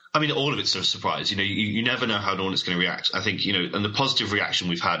 I mean, all of it's sort of surprise. You never know how an audience is going to react. I think, and the positive reaction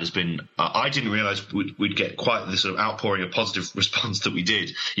we've had has been, I didn't realize we'd get quite the sort of outpouring of positive response that we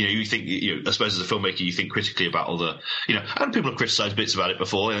did. You think, I suppose as a filmmaker, you think critically about all the, and people have criticized bits about it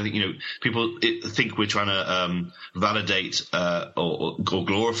before. And I think, people think we're trying to validate or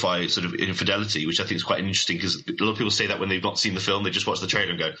glorify sort of infidelity, which I think is quite interesting, because a lot of people say that when they've not seen the film, they just watch the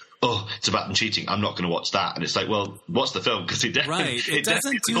trailer and go, oh, it's about them cheating, I'm not going to watch that. And it's like, well, watch the film, because it definitely, it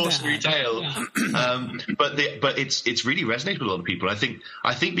doesn't do cautionary tale. But it's really resonated with a lot of people. I think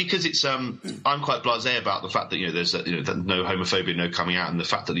because it's I'm quite blasé about the fact that there's that no homophobia, no coming out, and the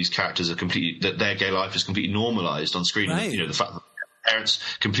fact that these characters are that their gay life is completely normalised on screen. Right. The fact that parents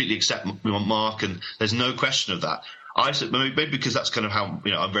completely accept Mark, and there's no question of that. I said maybe because that's kind of how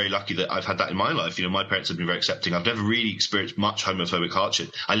I'm very lucky that I've had that in my life. My parents have been very accepting. I've never really experienced much homophobic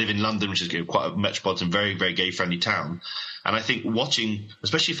hardship. I live in London, which is quite a metropolitan, very very gay friendly town, and I think watching,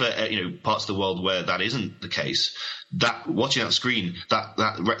 especially for parts of the world where that isn't the case, that watching that screen,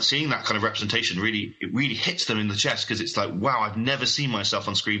 seeing that kind of representation really hits them in the chest, because it's like, wow, I've never seen myself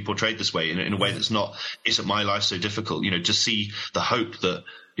on screen portrayed this way in a way that's not, isn't my life so difficult. To see the hope that.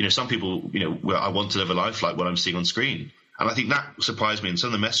 Some people, where I want to live a life like what I'm seeing on screen. And I think that surprised me. And some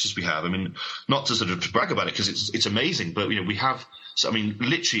of the messages we have, I mean, not to sort of brag about it, because it's amazing, but, we have,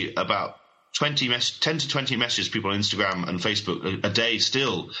 literally about 10 to 20 messages people on Instagram and Facebook a day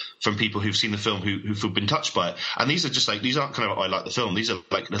still from people who've seen the film who've been touched by it. And these are just these aren't kind of I like the film. These are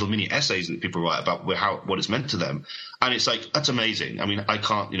like little mini essays that people write about what it's meant to them. And it's like, that's amazing. I mean, I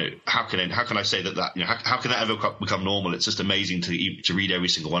can't, how can I say that, how can that ever become normal? It's just amazing to read every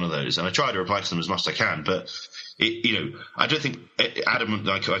single one of those. And I try to reply to them as much as I can, but I don't think Adam,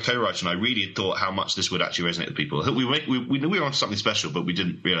 my co-writer, and I really thought how much this would actually resonate with people. We knew we were on something special, but we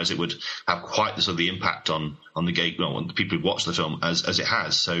didn't realize it would have quite the sort of the impact on the gay, on the people who watch the film as it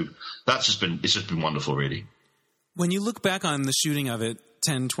has. So it's just been wonderful, really. When you look back on the shooting of it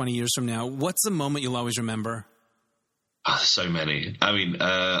 10, 20 years from now, what's the moment you'll always remember? So many. I mean,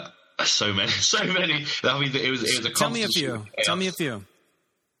 so many. I mean, it was a constant. Tell me a few.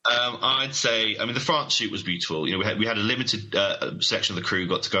 I'd say, the France shoot was beautiful. We had a limited section of the crew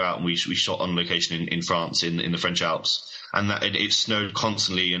got to go out, and we shot on location in France in the French Alps, and it snowed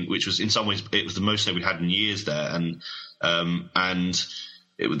constantly, and which was in some ways it was the most snow we'd had in years there, and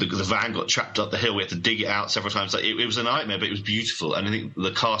the van got trapped up the hill. We had to dig it out several times. It was a nightmare, but it was beautiful. And I think the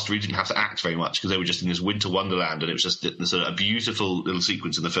cast really didn't have to act very much, because they were just in this winter wonderland, and it was just sort of a beautiful little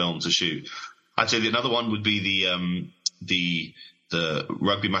sequence in the film to shoot. I'd say another one would be the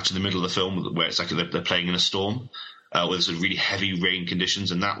rugby match in the middle of the film, where it's like they're playing in a storm, with sort of really heavy rain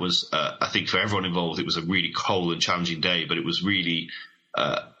conditions. And that was, I think for everyone involved, it was a really cold and challenging day, but it was really,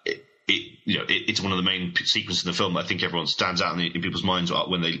 it's one of the main sequences in the film that I think everyone stands out in people's minds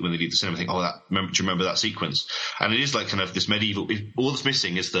when they leave the cinema. Think, do you remember that sequence? And it is like kind of this medieval. All that's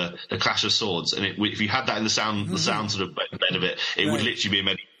missing is the clash of swords. And if you had that in the sound sort of bed of it, it would literally be a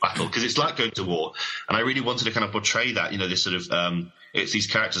medieval battle, because it's like going to war. And I really wanted to kind of portray that. This sort of it's these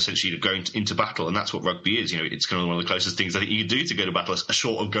characters essentially going into battle, and that's what rugby is. It's kind of one of the closest things I think you can do to go to battle,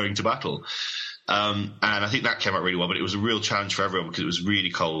 short of going to battle. And I think that came out really well, but it was a real challenge for everyone because it was really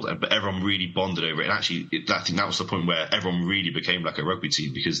cold, but everyone really bonded over it. And actually, I think that was the point where everyone really became like a rugby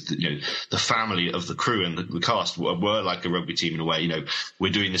team because, the family of the crew and the cast were like a rugby team in a way.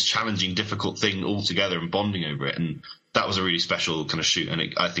 We're doing this challenging, difficult thing all together and bonding over it. And that was a really special kind of shoot.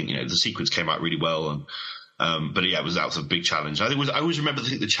 And I think, the sequence came out really well. And, but yeah, that was a big challenge. I always remember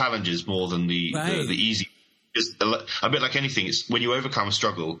the challenges more than the easy. It's a bit like anything. It's when you overcome a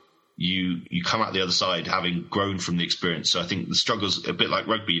struggle, you come out the other side having grown from the experience. So I think the struggles, a bit like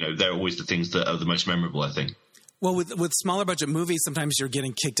rugby, they're always the things that are the most memorable, I think. Well, with smaller budget movies, sometimes you're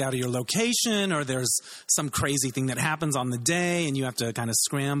getting kicked out of your location or there's some crazy thing that happens on the day and you have to kind of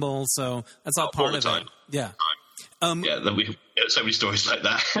scramble. So that's all part of it. Yeah. We have so many stories like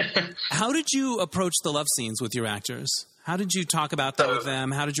that. How did you approach the love scenes with your actors? How did you talk about that with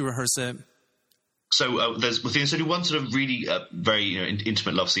them? How did you rehearse it? So there's only one sort of really very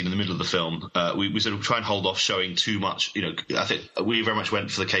intimate love scene in the middle of the film. We sort of try and hold off showing too much. I think we very much went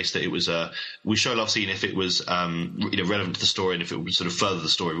for the case that it was we show a love scene if it was relevant to the story and if it would sort of further the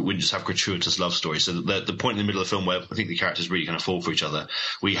story. We wouldn't just have gratuitous love stories. So the point in the middle of the film where I think the characters really kind of fall for each other,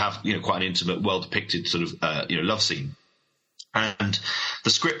 we have quite an intimate, well depicted sort of love scene. And the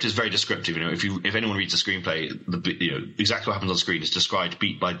script is very descriptive. If anyone reads the screenplay, exactly what happens on screen is described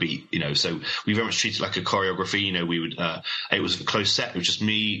beat by beat. So we very much treat it like a choreography. We would. It was a close set. It was just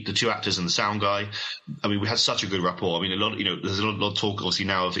me, the two actors, and the sound guy. I mean, we had such a good rapport. I mean, there's a lot of talk obviously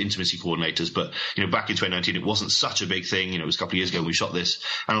now of intimacy coordinators, but back in 2019, it wasn't such a big thing. It was a couple of years ago when we shot this,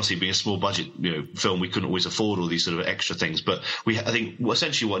 and obviously being a small budget film, we couldn't always afford all these sort of extra things. But I think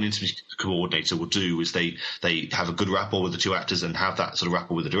essentially what an intimacy coordinator will do is they have a good rapport with the two actors and have that sort of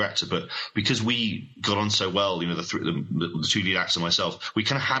rapport with the director. But because we got on so well, the two lead actors and myself, we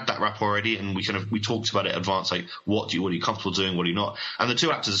kind of had that rapport already, and we talked about it in advance, like what are you comfortable doing, what are you not? And the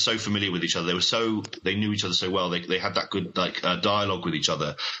two actors are so familiar with each other. They knew each other so well. They had that good dialogue with each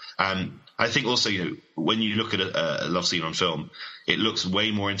other. And I think also, when you look at a love scene on film, it looks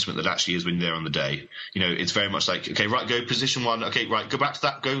way more intimate than it actually is when you're there on the day. It's very much like, okay, right, go position one. Okay, right, go back to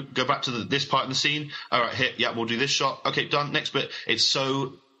that. Go back to this part in the scene. All right, hit. Yeah, we'll do this shot. Okay, done. Next bit. It's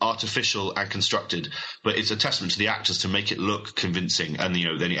so artificial and constructed, but it's a testament to the actors to make it look convincing, and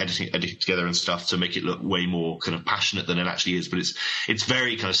then editing together and stuff to make it look way more kind of passionate than it actually is. But it's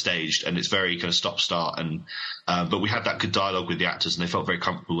very kind of staged and it's very kind of stop-start, and but we had that good dialogue with the actors and they felt very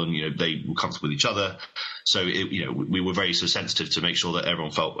comfortable, and they were comfortable with each other. So we were very sort of sensitive to make sure that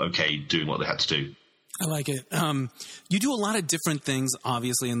everyone felt okay doing what they had to do. I like it. You do a lot of different things,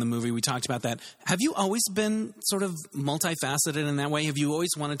 obviously, in the movie. We talked about that. Have you always been sort of multifaceted in that way? Have you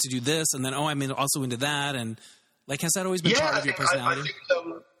always wanted to do this and then, I'm also into that? And has that always been part of your personality? I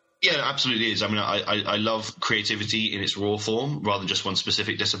think, yeah, it absolutely is. I mean, I love creativity in its raw form rather than just one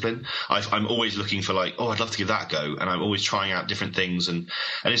specific discipline. I'm always looking for I'd love to give that a go, and I'm always trying out different things. And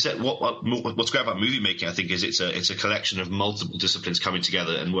it's that what's great about movie making, I think, is it's a collection of multiple disciplines coming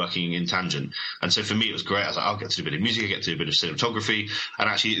together and working in tangent. And so for me, it was great. I was like, I'll get to do a bit of music, I get to do a bit of cinematography, and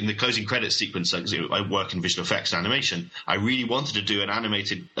actually in the closing credits sequence, I work in visual effects and animation. I really wanted to do an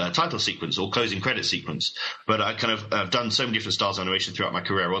animated title sequence or closing credit sequence, but I kind of I've done so many different styles of animation throughout my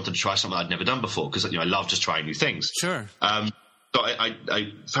career. I wanted to try something I'd never done before because I love just trying new things. Sure. So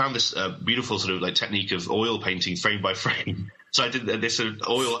I found this beautiful sort of technique of oil painting frame by frame. So I did this sort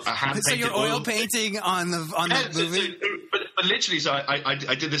of hand-painted. So you're oil painting on the movie. But literally, so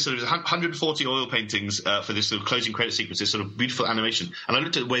I did this sort of 140 oil paintings for this sort of closing credit sequence, this sort of beautiful animation. And I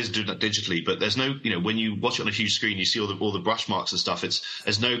looked at ways of doing that digitally, but there's no, when you watch it on a huge screen, you see all the brush marks and stuff.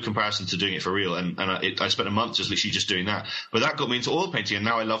 There's no comparison to doing it for real. And I spent a month just literally just doing that. But that got me into oil painting, and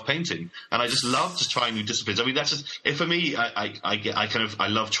now I love painting. And I just love just trying new disciplines. I mean, that's just for me. I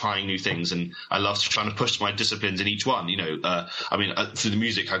love trying new things, and I love trying to push my disciplines in each one. For the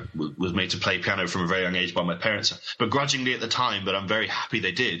music, I was made to play piano from a very young age by my parents, begrudgingly at the time, but I'm very happy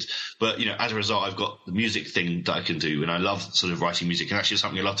they did. But, as a result, I've got the music thing that I can do, and I love sort of writing music, and actually it's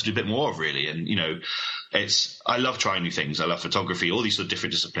something I love to do a bit more of, really. And, I love trying new things. I love photography, all these sort of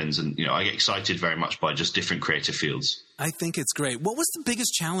different disciplines, and, I get excited very much by just different creative fields. I think it's great. What was the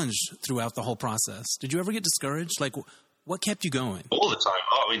biggest challenge throughout the whole process? Did you ever get discouraged? What kept you going? All the time.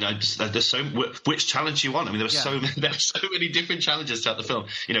 Oh, I mean, there's so which challenge you want. I mean, there were so many different challenges throughout the film.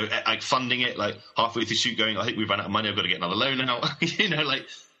 Like funding it, halfway through shoot, going, I think we've run out of money. I've got to get another loan out.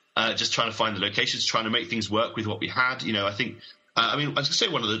 Just trying to find the locations, trying to make things work with what we had. I think. I was going to say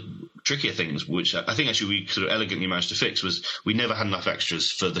one of the trickier things, which I think actually we sort of elegantly managed to fix, was we never had enough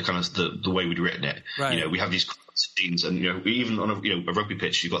extras for the kind of the way we'd written it. Right. We have these scenes, and even on a rugby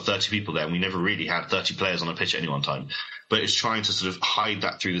pitch, you've got 30 people there, and we never really had 30 players on a pitch at any one time. But it's trying to sort of hide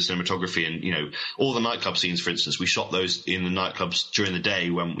that through the cinematography, and all the nightclub scenes, for instance, we shot those in the nightclubs during the day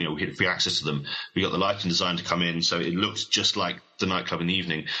when we had free access to them. We got the lighting design to come in, so it looked just like the nightclub in the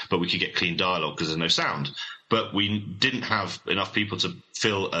evening, but we could get clean dialogue because there's no sound. But we didn't have enough people to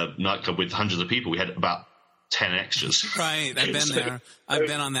fill a nightclub with hundreds of people. We had about 10 extras. Right, I've been there. I've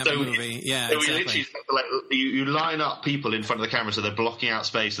been on that movie. Yeah, so exactly. We literally, you line up people in front of the camera so they're blocking out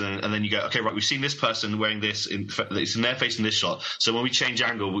space, and then you go, okay, right, we've seen this person wearing this, it's in their face in this shot. So when we change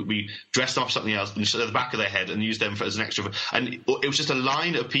angle, we dress them up something else and show the back of their head and use them as an extra. And it was just a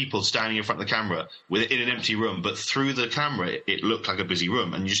line of people standing in front of the camera in an empty room, but through the camera, it looked like a busy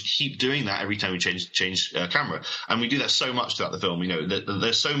room. And you just keep doing that every time we change camera. And we do that so much throughout the film.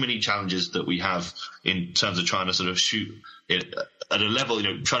 There's so many challenges that we have in terms of trying to sort of shoot it at a level,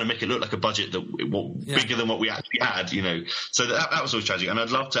 trying to make it look like a budget bigger than what we actually had, So that was always tragic. And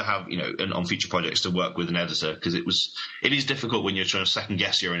I'd love to have, on future projects to work with an editor, because it is difficult when you're trying to second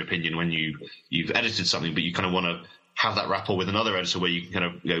guess your own opinion when you've edited something, but you kind of want to have that rapport with another editor where you kind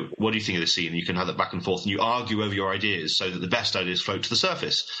of what do you think of the scene? And you can have that back and forth, and you argue over your ideas so that the best ideas float to the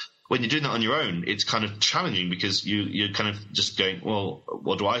surface. When you're doing that on your own, it's kind of challenging because you're kind of just going, well,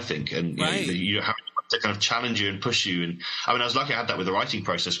 what do I think? And you have to kind of challenge you and push you. And I mean, I was lucky I had that with the writing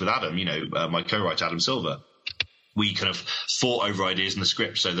process with Adam, my co-writer, Adam Silver. We kind of fought over ideas in the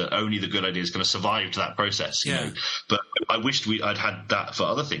script so that only the good ideas kind of survive to that process, you know. But I wished I'd had that for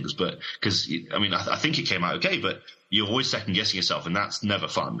other things, but because, I mean, I think it came out okay, but you're always second guessing yourself, and that's never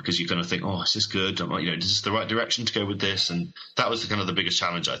fun because you kind of think, oh, is this good? Is this the right direction to go with this? And that was kind of the biggest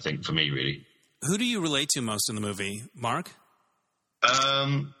challenge, I think, for me, really. Who do you relate to most in the movie? Mark?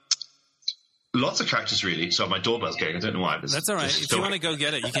 Lots of characters, really. So my doorbell's going. I don't know why. That's all right. If you want to go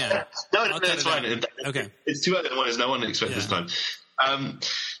get it, you can. No, it's fine. Okay. It's 2 out of 1 is no one expected this time.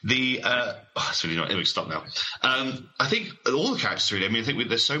 It's really not. It'll stop now. I think all the characters, really. I mean, I think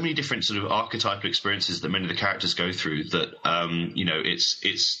there's so many different sort of archetypal experiences that many of the characters go through that,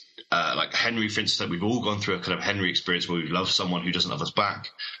 it's like Henry, for instance, that we've all gone through a kind of Henry experience where we love someone who doesn't love us back.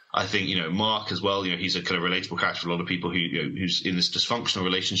 I think, Mark as well, he's a kind of relatable character for a lot of people who's in this dysfunctional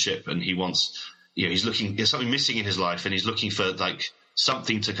relationship, and he wants, he's looking, there's something missing in his life, and he's looking for like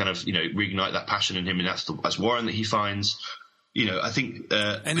something to kind of, reignite that passion in him, and that's Warren that he finds. I think,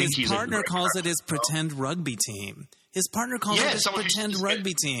 and his partner calls it his pretend rugby team. His partner calls it his pretend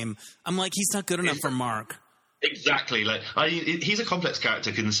rugby team. I'm like, he's not good enough for Mark. Exactly. He's a complex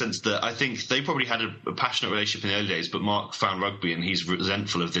character in the sense that I think they probably had a passionate relationship in the early days, but Mark found rugby and he's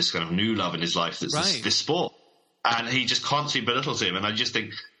resentful of this kind of new love in his life that's this sport. And he just constantly belittles him. And I just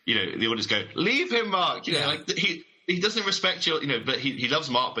think, the audience go, leave him, Mark. He doesn't respect you, but he loves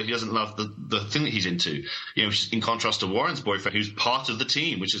Mark, but he doesn't love the thing that he's into, which is in contrast to Warren's boyfriend, who's part of the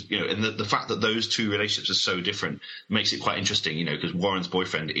team, which is, and the fact that those two relationships are so different makes it quite interesting, because Warren's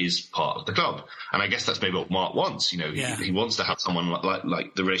boyfriend is part of the club. And I guess that's maybe what Mark wants, he wants to have someone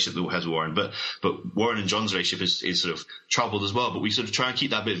like the relationship that has Warren, but Warren and John's relationship is sort of troubled as well, but we sort of try and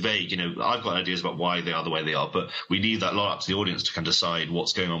keep that a bit vague. I've got ideas about why they are the way they are, but we leave that lot up to the audience to kind of decide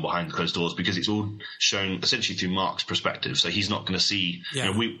what's going on behind the closed doors, because it's all shown essentially through Mark's perspective, so he's not going to see.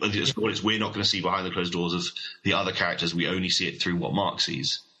 We as audience, we're not going to see behind the closed doors of the other characters. We only see it through what Mark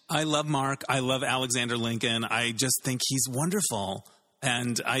sees. I love Mark. I love Alexander Lincoln. I just think he's wonderful,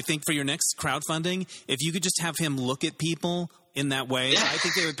 and I think for your next crowdfunding, if you could just have him look at people in that way, I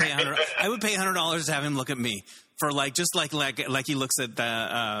think they would pay $100. I would pay $100 to have him look at me for like he looks at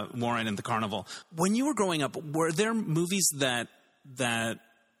the Warren and the carnival. When you were growing up, were there movies that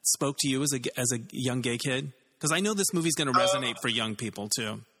spoke to you as a young gay kid? Because I know this movie's going to resonate for young people,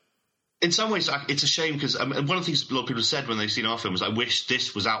 too. In some ways, it's a shame, because one of the things a lot of people said when they've seen our film was, I wish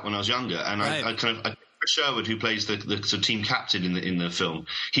this was out when I was younger. And I Sherwood, who plays the sort of team captain in the film,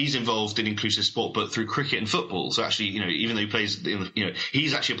 he's involved in inclusive sport, but through cricket and football. So actually, even though he plays,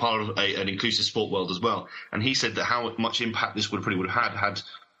 he's actually a part of an inclusive sport world as well. And he said that how much impact this would have had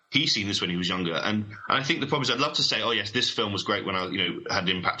he seen this when he was younger. And I think the problem is, I'd love to say, oh yes, this film was great when I, had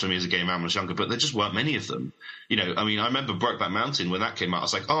an impact on me as a gay man when I was younger, but there just weren't many of them. I remember Brokeback Mountain when that came out. I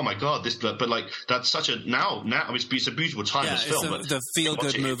was like, oh my God, but that's such a, now, I mean, it's a beautiful timeless film. It's the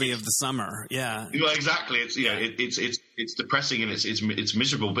feel-good movie of the summer. Yeah. Well, exactly. It's, it's depressing and it's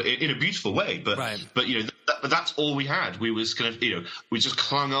miserable, but in a beautiful way. But but that's all we had. We was kind of, we just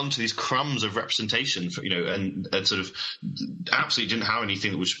clung on to these crumbs of representation, for, and sort of absolutely didn't have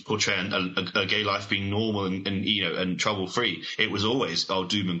anything that was portraying a gay life being normal and trouble free. It was always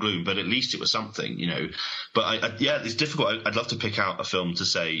doom and gloom, but at least it was something, But it's difficult. I'd love to pick out a film to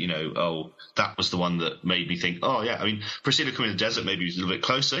say, that was the one that made me think, oh yeah. I mean, Priscilla Queen of the Desert maybe was a little bit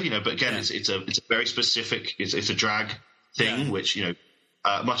closer, but again, it's a very specific. It's a drag thing, which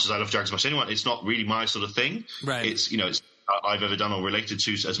much as I love drag as much as anyone, it's not really my sort of thing. Right. It's I've ever done or related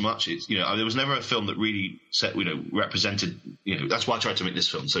to as much. It's there was never a film that really represented. That's why I tried to make this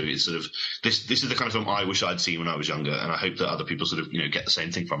film. So it's sort of this is the kind of film I wish I'd seen when I was younger, and I hope that other people sort of get the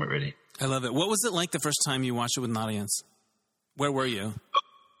same thing from it. Really, I love it. What was it like the first time you watched it with an audience? Where were you?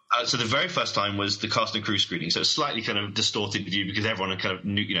 So the very first time was the cast and crew screening. So it's slightly kind of distorted view because everyone had kind of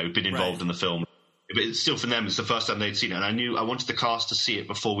been involved in the film. But it's still, for them, it's the first time they'd seen it. And I wanted the cast to see it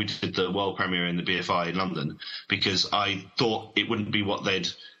before we did the world premiere in the BFI in London, because I thought it wouldn't be what they'd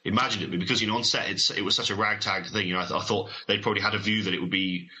imagined it would be. Because, on set, it was such a ragtag thing. I thought they'd probably had a view that it would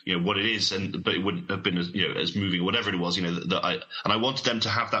be, what it is, but it wouldn't have been as, as moving or whatever it was, and I wanted them to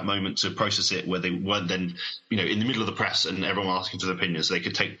have that moment to process it where they weren't then, in the middle of the press and everyone asking for their opinions. So they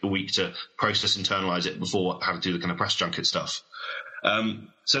could take a week to process, internalize it before having to do the kind of press junket stuff.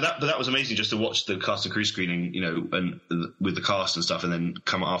 So that was amazing, just to watch the cast and crew screening, and with the cast and stuff, and then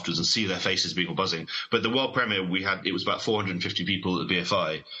come afterwards and see their faces being all buzzing. But the world premiere it was about 450 people at the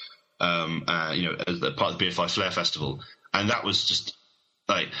BFI, as part of the BFI Flair Festival, and that was just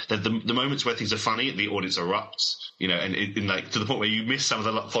like the moments where things are funny, the audience erupts, and to the point where you miss some of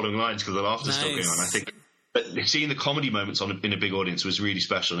the following lines because the laughter's still going on. I think. But seeing the comedy moments in a big audience was really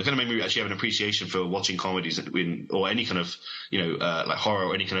special. It kind of made me actually have an appreciation for watching comedies or any kind of, like horror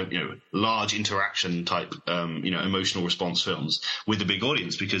or any kind of, large interaction type, emotional response films with a big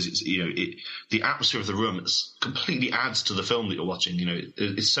audience, because it's, the atmosphere of the room completely adds to the film that you're watching.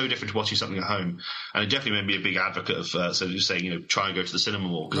 It's so different to watching something at home. And it definitely made me a big advocate of, just saying, try and go to the cinema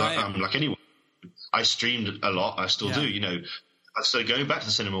more. Because I'm like anyone. I streamed a lot. I still do, I started going back to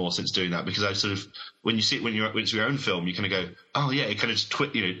the cinema more since doing that, because I sort of, when it's your own film, you kind of go, oh yeah, it kind of just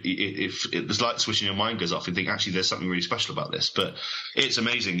there's light switch in your mind goes off and think, actually, there's something really special about this. But it's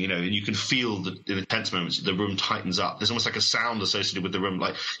amazing, and you can feel in the tense moments, the room tightens up. There's almost like a sound associated with the room,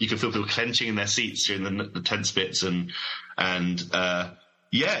 like you can feel people clenching in their seats during the tense bits, and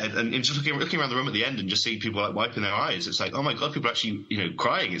just looking around the room at the end and just seeing people like wiping their eyes, it's like, oh my god, people are actually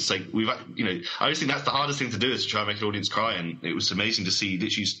crying. It's like I always think that's the hardest thing to do, is to try and make an audience cry, and it was amazing to see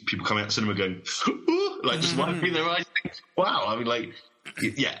literally people coming out of the cinema going like just wiping their eyes. Wow, I mean,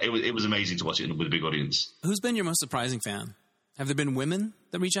 it was amazing to watch it with a big audience. Who's been your most surprising fan? Have there been women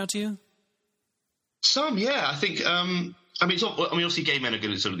that reach out to you? Some, yeah, I think. Obviously, gay men are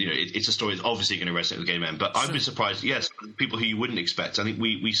going to sort of, it's a story that's obviously going to resonate with gay men. But I've been surprised, yes, people who you wouldn't expect. I think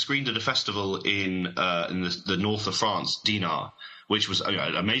we screened at a festival in the north of France, Dinard, which was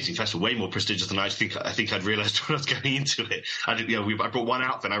an amazing festival, way more prestigious than I think I'd realised when I was going into it. I brought one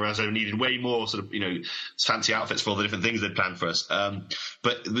outfit, and I realised I needed way more sort of fancy outfits for all the different things they'd planned for us.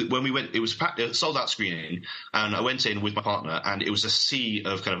 But when we went, it was a sold out screening, and I went in with my partner, and it was a sea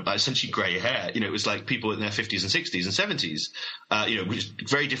of kind of essentially grey hair. It was like people in their 50s and 60s and 70s. Which is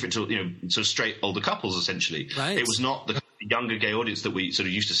very different to sort of straight older couples essentially. Right. It was not the younger gay audience that we sort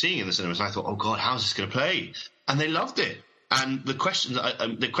of used to seeing in the cinemas. And I thought, oh god, how's this going to play? And they loved it. And the questions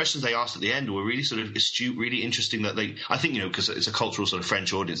they asked at the end were really sort of astute, really interesting. That I think, because it's a cultural sort of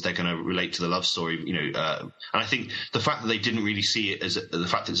French audience, they're going to relate to the love story, and I think the fact that they didn't really see it as the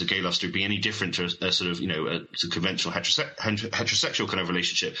fact that it's a gay love story being any different to a sort of, a conventional heterosexual kind of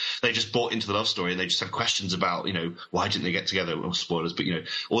relationship. They just bought into the love story. They just had questions about, why didn't they get together? Well, spoilers, but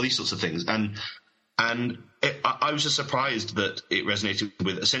all these sorts of things. And I was just surprised that it resonated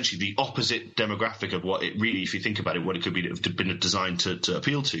with essentially the opposite demographic of what it really, if you think about it, what it could have been designed to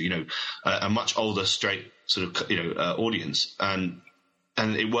appeal to. A much older, straight sort of audience, and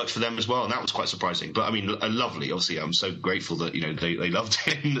it worked for them as well, and that was quite surprising. But I mean, lovely. Obviously, I'm so grateful that they loved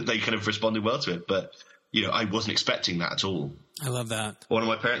it and that they kind of responded well to it. But I wasn't expecting that at all. I love that. One of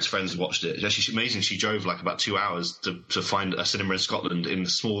my parents' friends watched it. It's actually amazing. She drove like about 2 hours to find a cinema in Scotland, in a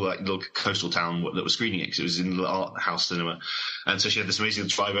small little coastal town that was screening it, because it was in the art house cinema. And so she had this amazing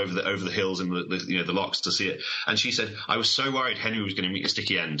drive over the hills and the lochs to see it. And she said, I was so worried Henry was going to meet a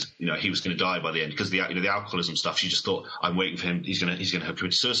sticky end. He was going to die by the end because the alcoholism stuff. She just thought, I'm waiting for him. He's going to have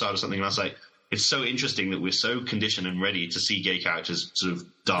committed suicide or something. And I was like, it's so interesting that we're so conditioned and ready to see gay characters sort of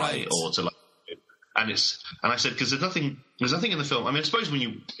die, right, or to like. And I said, because there's nothing in the film. I mean, I suppose when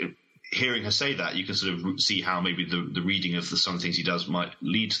hearing her say that, you can sort of see how maybe the reading of some of the things he does might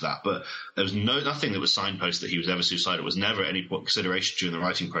lead to that. But there was nothing that was signposted that he was ever suicidal. It was never any consideration during the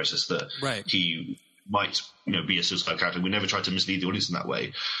writing process that he might, be a suicidal character. We never tried to mislead the audience in that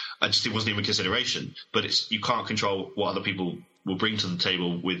way. It wasn't even a consideration. But you can't control what other people will bring to the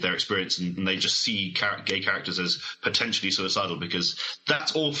table with their experience, and they just see gay characters as potentially suicidal, because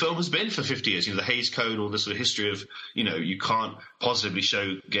that's all film has been for 50 years. The Hays Code, all this sort of history of, you can't positively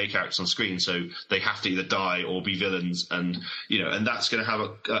show gay characters on screen, so they have to either die or be villains, and that's going to have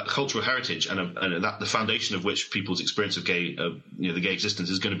a cultural heritage, and that the foundation of which people's experience of gay, the gay existence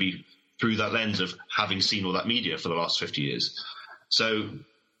is going to be through that lens of having seen all that media for the last 50 years. So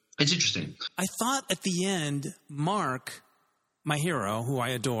it's interesting. I thought at the end, Mark, my hero, who I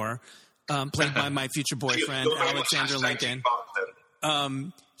adore, played by my future boyfriend, Alexander Lincoln,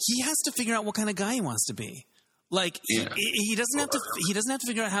 he has to figure out what kind of guy he wants to be. He doesn't have to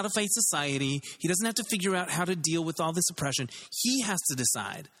figure out how to face society. He doesn't have to figure out how to deal with all this oppression. He has to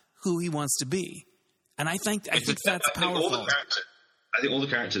decide who he wants to be. And I think that's powerful. I think all the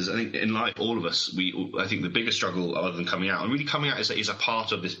characters, I think in life, all of us, I think the biggest struggle other than coming out, and really coming out is a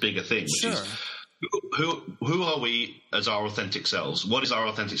part of this bigger thing, which is who are we as our authentic selves? What is our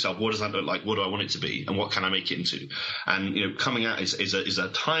authentic self? What does that look like? What do I want it to be? And what can I make it into? And coming out is a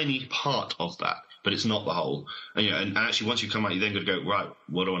tiny part of that, but it's not the whole. And actually, once you come out, you then got to go, right,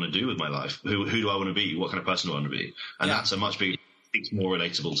 what do I want to do with my life? Who do I want to be? What kind of person do I want to be? And that's a much bigger. It's more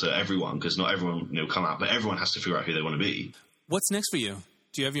relatable to everyone, because not everyone come out, but everyone has to figure out who they want to be. What's next for you?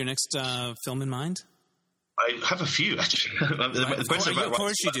 Do you have your next film in mind? I have a few, actually. Of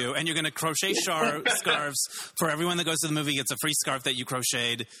course you do. And you're going to crochet scarves for everyone that goes to the movie gets a free scarf that you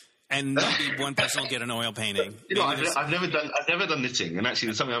crocheted. And maybe one person will get an oil painting. I've never done knitting, and actually,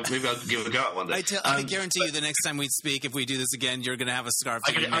 it's something maybe I'll give a go at one day. I guarantee you, the next time we speak, if we do this again, you're going to have a scarf.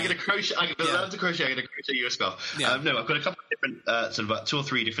 I'm going to crochet. I'm going to learn to crochet. I'm going to crochet you a scarf. Yeah. No, I've got a couple of different, sort of 2 or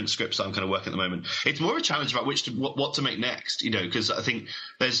 3 different scripts that I'm kind of working at the moment. It's more of a challenge about what to make next, because I think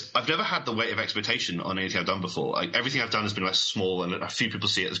I've never had the weight of expectation on anything I've done before. Everything I've done has been small, and a few people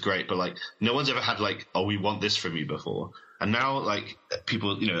see it as great, but no one's ever had we want this from you before. And now,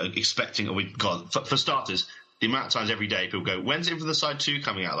 people, are expecting, for starters, the amount of times every day people go, when's Into the Side 2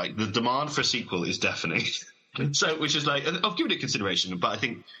 coming out? The demand for a sequel is deafening. So, which is I've given it consideration, but I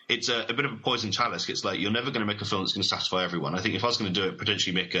think it's a bit of a poison chalice. It's you're never going to make a film that's going to satisfy everyone. I think if I was going to do it,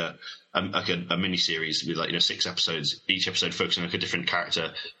 potentially make a mini-series with 6 episodes, each episode focusing on a different character,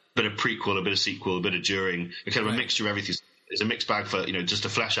 a bit of prequel, a bit of sequel, a bit of during, a kind of a mixture of everything. It's a mixed bag for, just to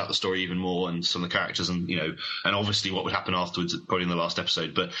flesh out the story even more and some of the characters and, and obviously what would happen afterwards, probably in the last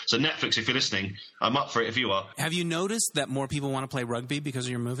episode. But so Netflix, if you're listening, I'm up for it if you are. Have you noticed that more people want to play rugby because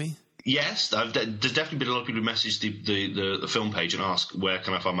of your movie? Yes, there's definitely been a lot of people who message the film page and ask where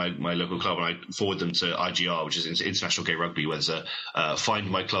can I find my local club, and I forward them to IGR, which is International Gay Rugby, where there's a Find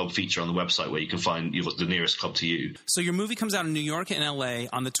My Club feature on the website where you can find the nearest club to you. So your movie comes out in New York and LA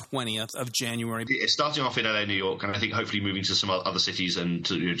on the 20th of January. It's starting off in LA, New York, and I think hopefully moving to some other cities and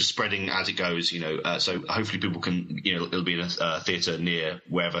to, just spreading as it goes. So hopefully people can, it'll be in a theatre near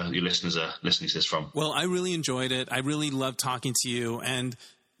wherever your listeners are listening to this from. Well, I really enjoyed it. I really loved talking to you, and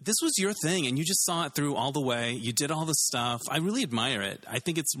this was your thing, and you just saw it through all the way. You did all the stuff. I really admire it. I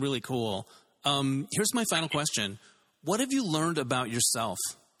think it's really cool. Here's my final question. What have you learned about yourself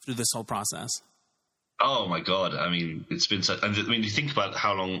through this whole process? Oh, my God. I mean, it's been such... you think about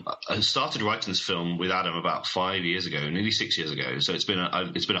how long... I started writing this film with Adam about 5 years ago, nearly 6 years ago. So it's been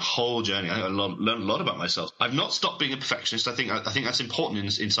a whole journey. I think I learned a lot about myself. I've not stopped being a perfectionist. I think that's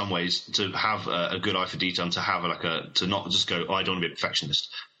important in some ways, to have a good eye for detail and to have to not just go, I don't want to be a perfectionist.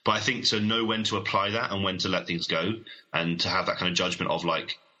 But I think to know when to apply that and when to let things go, and to have that kind of judgment of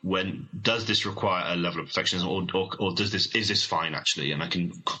when does this require a level of perfectionism, or is this fine actually, and I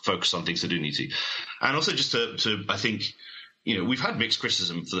can focus on things that do need to. And also just to I think, we've had mixed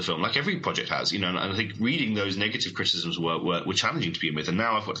criticism for the film, like every project has, and I think reading those negative criticisms were challenging to begin with. And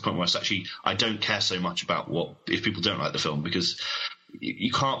now I've got to the point where I don't care so much about if people don't like the film, because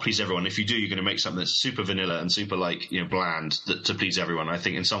you can't please everyone. If you do, you're going to make something that's super vanilla and super bland to please everyone. I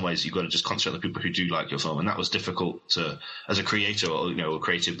think in some ways you've got to just concentrate on the people who do like your film, and that was difficult as a creator or a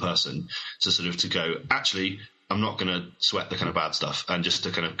creative person to go, actually, I'm not going to sweat the kind of bad stuff, and just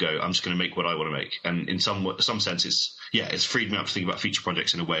to kind of go, I'm just going to make what I want to make. And in some sense, it's freed me up to think about future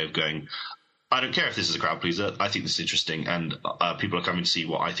projects in a way of going, I don't care if this is a crowd pleaser. I think this is interesting, and people are coming to see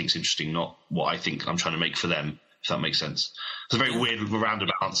what I think is interesting, not what I think I'm trying to make for them. If that makes sense. It's a very weird,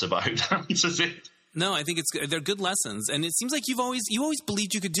 roundabout answer, but I hope that answers it. No, I think they're good lessons, and it seems like you always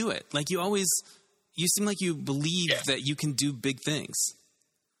believed you could do it. You seem like you believe that you can do big things.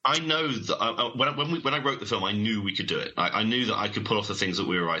 I know that when I wrote the film, I knew we could do it. I knew that I could pull off the things that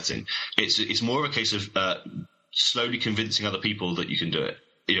we were writing. It's more of a case of slowly convincing other people that you can do it.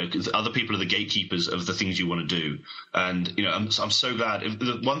 Because other people are the gatekeepers of the things you want to do. And, I'm so glad.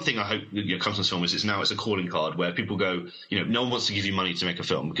 The one thing I hope comes from this film is it's a calling card where people go, no one wants to give you money to make a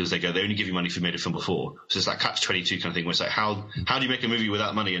film because they only give you money if you made a film before. So it's that catch-22 kind of thing where it's like, how do you make a movie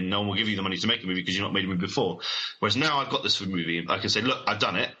without money and no one will give you the money to make a movie because you've not made a movie before? Whereas now I've got this movie, I can say, look, I've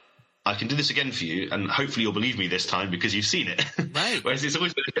done it. I can do this again for you, and hopefully you'll believe me this time because you've seen it. Right. Whereas it's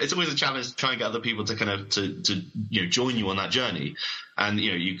always a challenge to try and get other people to kind of to join you on that journey, and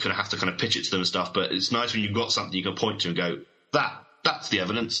you kind of have to kind of pitch it to them and stuff. But it's nice when you've got something you can point to and go, that's the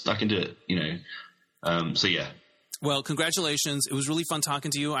evidence. I can do it. So yeah. Well, congratulations. It was really fun talking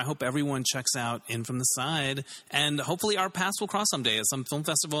to you. I hope everyone checks out In From the Side, and hopefully our paths will cross someday at some film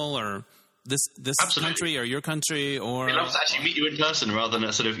festival or this country or your country, or I'd love to actually meet you in person rather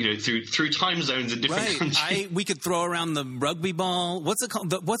than sort of through time zones in different countries. We could throw around the rugby ball. What's it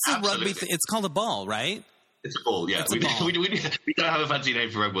called? What's the rugby thing? It's called a ball, right? It's a ball, yeah. We don't have a fancy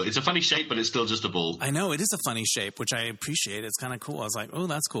name for rugby ball. It's a funny shape, but it's still just a ball. I know, it is a funny shape, which I appreciate. It's kind of cool. I was like, oh,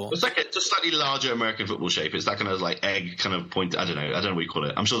 that's cool. It's like a slightly larger American football shape. It's that kind of like egg kind of point. I don't know what you call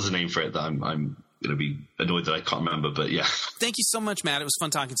it. I'm sure there's a name for it that I'm going to be annoyed that I can't remember, but yeah. Thank you so much, Matt. It was fun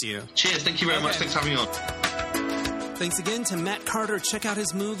talking to you. Cheers. Thank you very much. Thanks for having me on. Thanks again to Matt Carter. Check out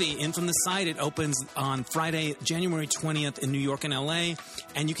his movie, In From the Side. It opens on Friday, January 20th in New York and LA.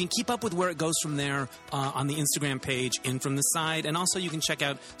 And you can keep up with where it goes from there on the Instagram page, In From the Side. And also you can check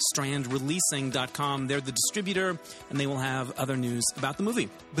out strandreleasing.com. They're the distributor, and they will have other news about the movie.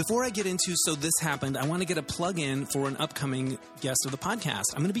 Before I get into So This Happened, I want to get a plug in for an upcoming guest of the podcast.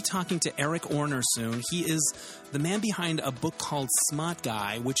 I'm going to be talking to Eric Orner soon. He is the man behind a book called Smart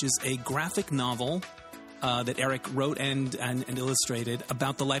Guy, which is a graphic novel that Eric wrote and illustrated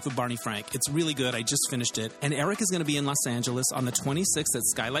about the life of Barney Frank. It's really good. I just finished it. And Eric is going to be in Los Angeles on the 26th at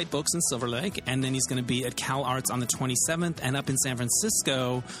Skylight Books in Silver Lake. And then he's going to be at Cal Arts on the 27th and up in San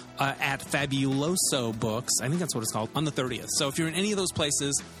Francisco at Fabuloso Books. I think that's what it's called, on the 30th. So if you're in any of those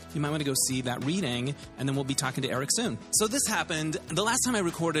places, you might want to go see that reading. And then we'll be talking to Eric soon. So this happened. The last time I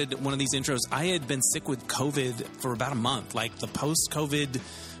recorded one of these intros, I had been sick with COVID for about a month, like the post-COVID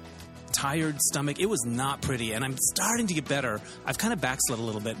tired stomach. It was not pretty, and I'm starting to get better. I've kind of backslid a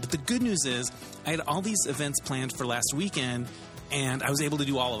little bit, but the good news is I had all these events planned for last weekend, and I was able to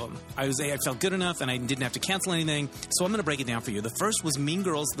do all of them. I felt good enough, and I didn't have to cancel anything, so I'm going to break it down for you. The first was Mean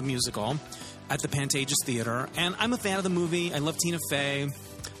Girls, the musical, at the Pantages Theater, and I'm a fan of the movie. I love Tina Fey.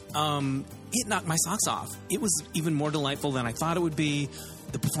 It knocked my socks off. It was even more delightful than I thought it would be.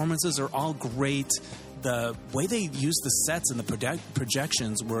 The performances are all great. The way they used the sets and the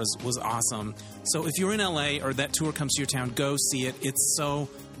projections was awesome. So if you're in LA or that tour comes to your town, go see it. It's so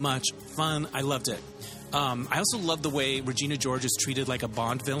much fun. I loved it. I also love the way Regina George is treated like a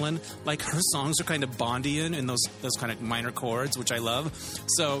Bond villain. Like, her songs are kind of Bondian in those kind of minor chords, which I love.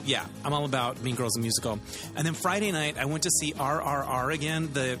 So, yeah, I'm all about Mean Girls the musical. And then Friday night, I went to see RRR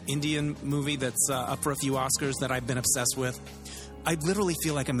again, the Indian movie that's up for a few Oscars that I've been obsessed with. I literally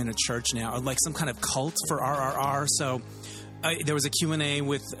feel like I'm in a church now, like some kind of cult for RRR. So there was a Q&A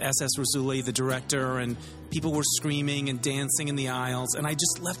with S.S. Rasooli, the director, and people were screaming and dancing in the aisles. And I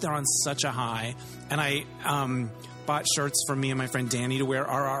just left there on such a high. And I bought shirts for me and my friend Danny to wear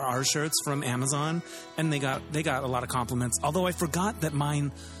RRR shirts from Amazon. And they got a lot of compliments. Although I forgot that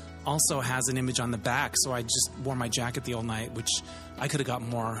mine also has an image on the back. So I just wore my jacket the whole night, which I could have got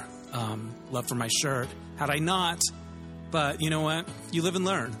more love for my shirt had I not. But you know what? You live and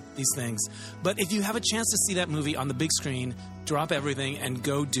learn these things. But if you have a chance to see that movie on the big screen, drop everything and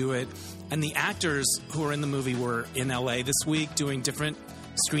go do it. And the actors who are in the movie were in LA this week doing different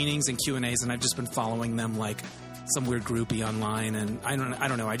screenings and Q&As, and I've just been following them like some weird groupie online. And I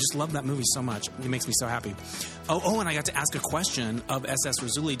don't know. I just love that movie so much. It makes me so happy. Oh, and I got to ask a question of S.S.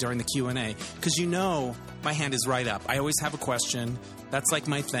 Rasooli during the Q&A. Because my hand is right up. I always have a question. That's like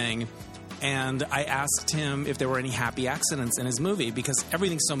my thing. And I asked him if there were any happy accidents in his movie, because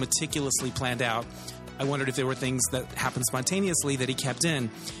everything's so meticulously planned out. I wondered if there were things that happened spontaneously that he kept in.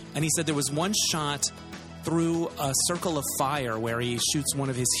 And he said there was one shot through a circle of fire where he shoots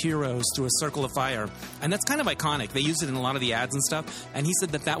one of his heroes through a circle of fire. And that's kind of iconic. They use it in a lot of the ads and stuff. And he said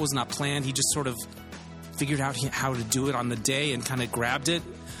that was not planned. He just sort of figured out how to do it on the day and kind of grabbed it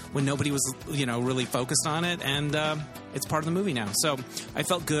when nobody was, really focused on it. And it's part of the movie now. So I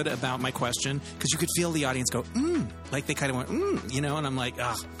felt good about my question, because you could feel the audience go, like they kind of went, and I'm like,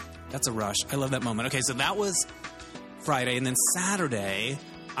 that's a rush. I love that moment. Okay, so that was Friday. And then Saturday,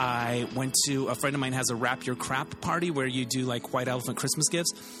 I went to a friend of mine has a Wrap Your Crap party where you do like White Elephant Christmas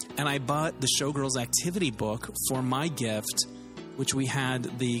gifts. And I bought the Showgirls activity book for my gift, which we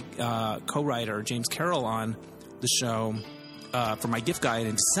had the co-writer James Carroll on the show for my gift guide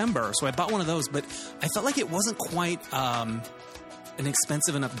in December. So I bought one of those, but I felt like it wasn't quite an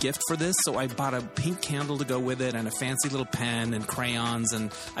expensive enough gift for this, so I bought a pink candle to go with it and a fancy little pen and crayons,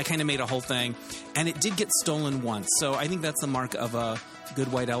 and I kind of made a whole thing. And it did get stolen once, so I think that's the mark of a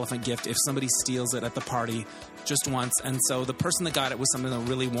good White Elephant gift if somebody steals it at the party just once. And so the person that got it was something that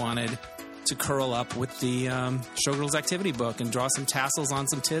really wanted to curl up with the Showgirls activity book and draw some tassels on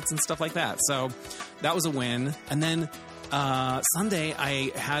some tits and stuff like that. So that was a win. And then Sunday,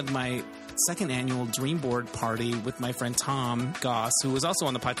 I had my second annual Dreamboard party with my friend Tom Goss, who was also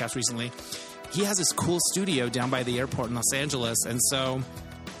on the podcast recently. He has this cool studio down by the airport in Los Angeles. And so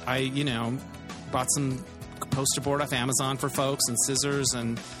I, bought some poster board off Amazon for folks and scissors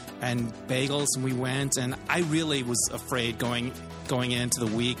and bagels, and we went. And I really was afraid going into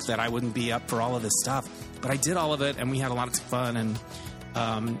the week that I wouldn't be up for all of this stuff. But I did all of it, and we had a lot of fun, and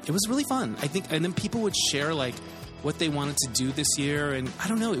it was really fun, I think. And then people would share, like, what they wanted to do this year, and I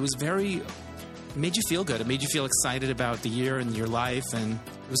don't know, it made you feel good. It made you feel excited about the year and your life, and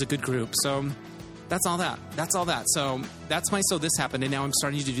it was a good group. So that's all that. So that's so this happened, and now I'm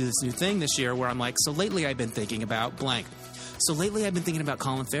starting to do this new thing this year where I'm like, so lately I've been thinking about blank. So lately I've been thinking about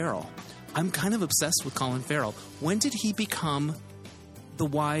Colin Farrell. I'm kind of obsessed with Colin Farrell. When did he become the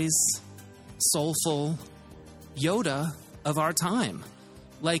wise, soulful Yoda of our time?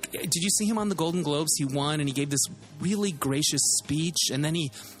 Like, did you see him on the Golden Globes? He won, and he gave this really gracious speech, and then he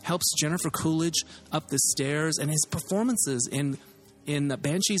helps Jennifer Coolidge up the stairs, and his performances in the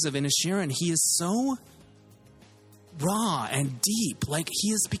Banshees of Inisherin, he is so raw and deep. Like, he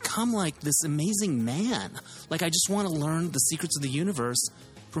has become like this amazing man. Like, I just want to learn the secrets of the universe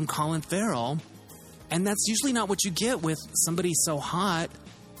from Colin Farrell, and that's usually not what you get with somebody so hot.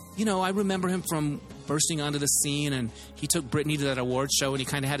 I remember him from bursting onto the scene, and he took Britney to that award show, and he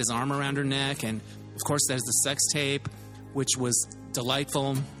kind of had his arm around her neck, and of course there's the sex tape, which was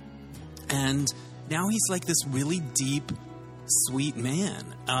delightful, and now he's like this really deep, sweet man.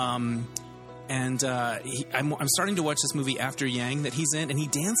 I'm starting to watch this movie After Yang that he's in, and he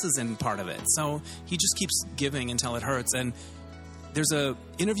dances in part of it, so he just keeps giving until it hurts. And there's a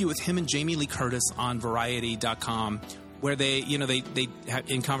interview with him and Jamie Lee Curtis on Variety.com where they have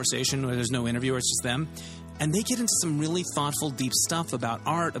in conversation where there's no interviewer, it's just them. And they get into some really thoughtful, deep stuff about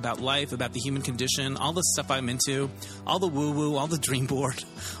art, about life, about the human condition, all the stuff I'm into, all the woo-woo, all the dream board,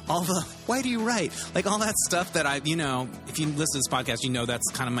 all the, why do you write? Like all that stuff that if you listen to this podcast, that's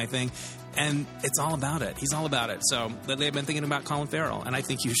kind of my thing. And it's all about it. He's all about it. So lately I've been thinking about Colin Farrell, and I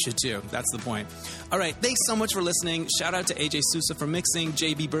think you should too. That's the point. All right. Thanks so much for listening. Shout out to AJ Sousa for mixing.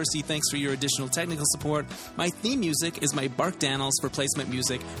 JB Bursey, thanks for your additional technical support. My theme music is my Bark Daniels Replacement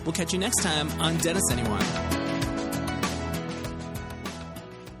Music. We'll catch you next time on Dennis Anyone.